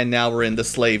 and now we're in the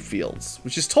slave fields,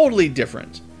 which is totally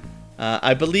different.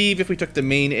 I believe if we took the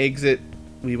main exit,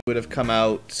 we would have come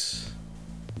out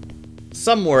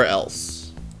somewhere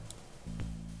else.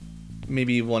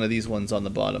 Maybe one of these ones on the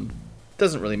bottom.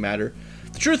 Doesn't really matter.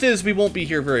 The truth is, we won't be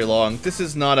here very long. This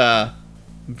is not a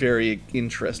very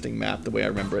interesting map the way I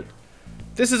remember it.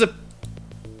 This is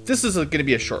going to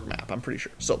be a short map, I'm pretty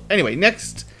sure. So anyway,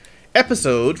 next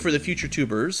episode for the future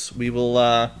tubers, we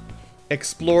will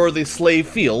explore the slave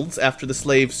fields after the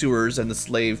slave sewers and the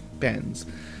slave pens.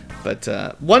 But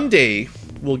one day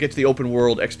we'll get to the open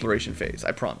world exploration phase,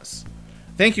 I promise.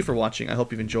 Thank you for watching. I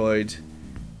hope you've enjoyed,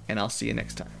 and I'll see you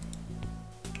next time.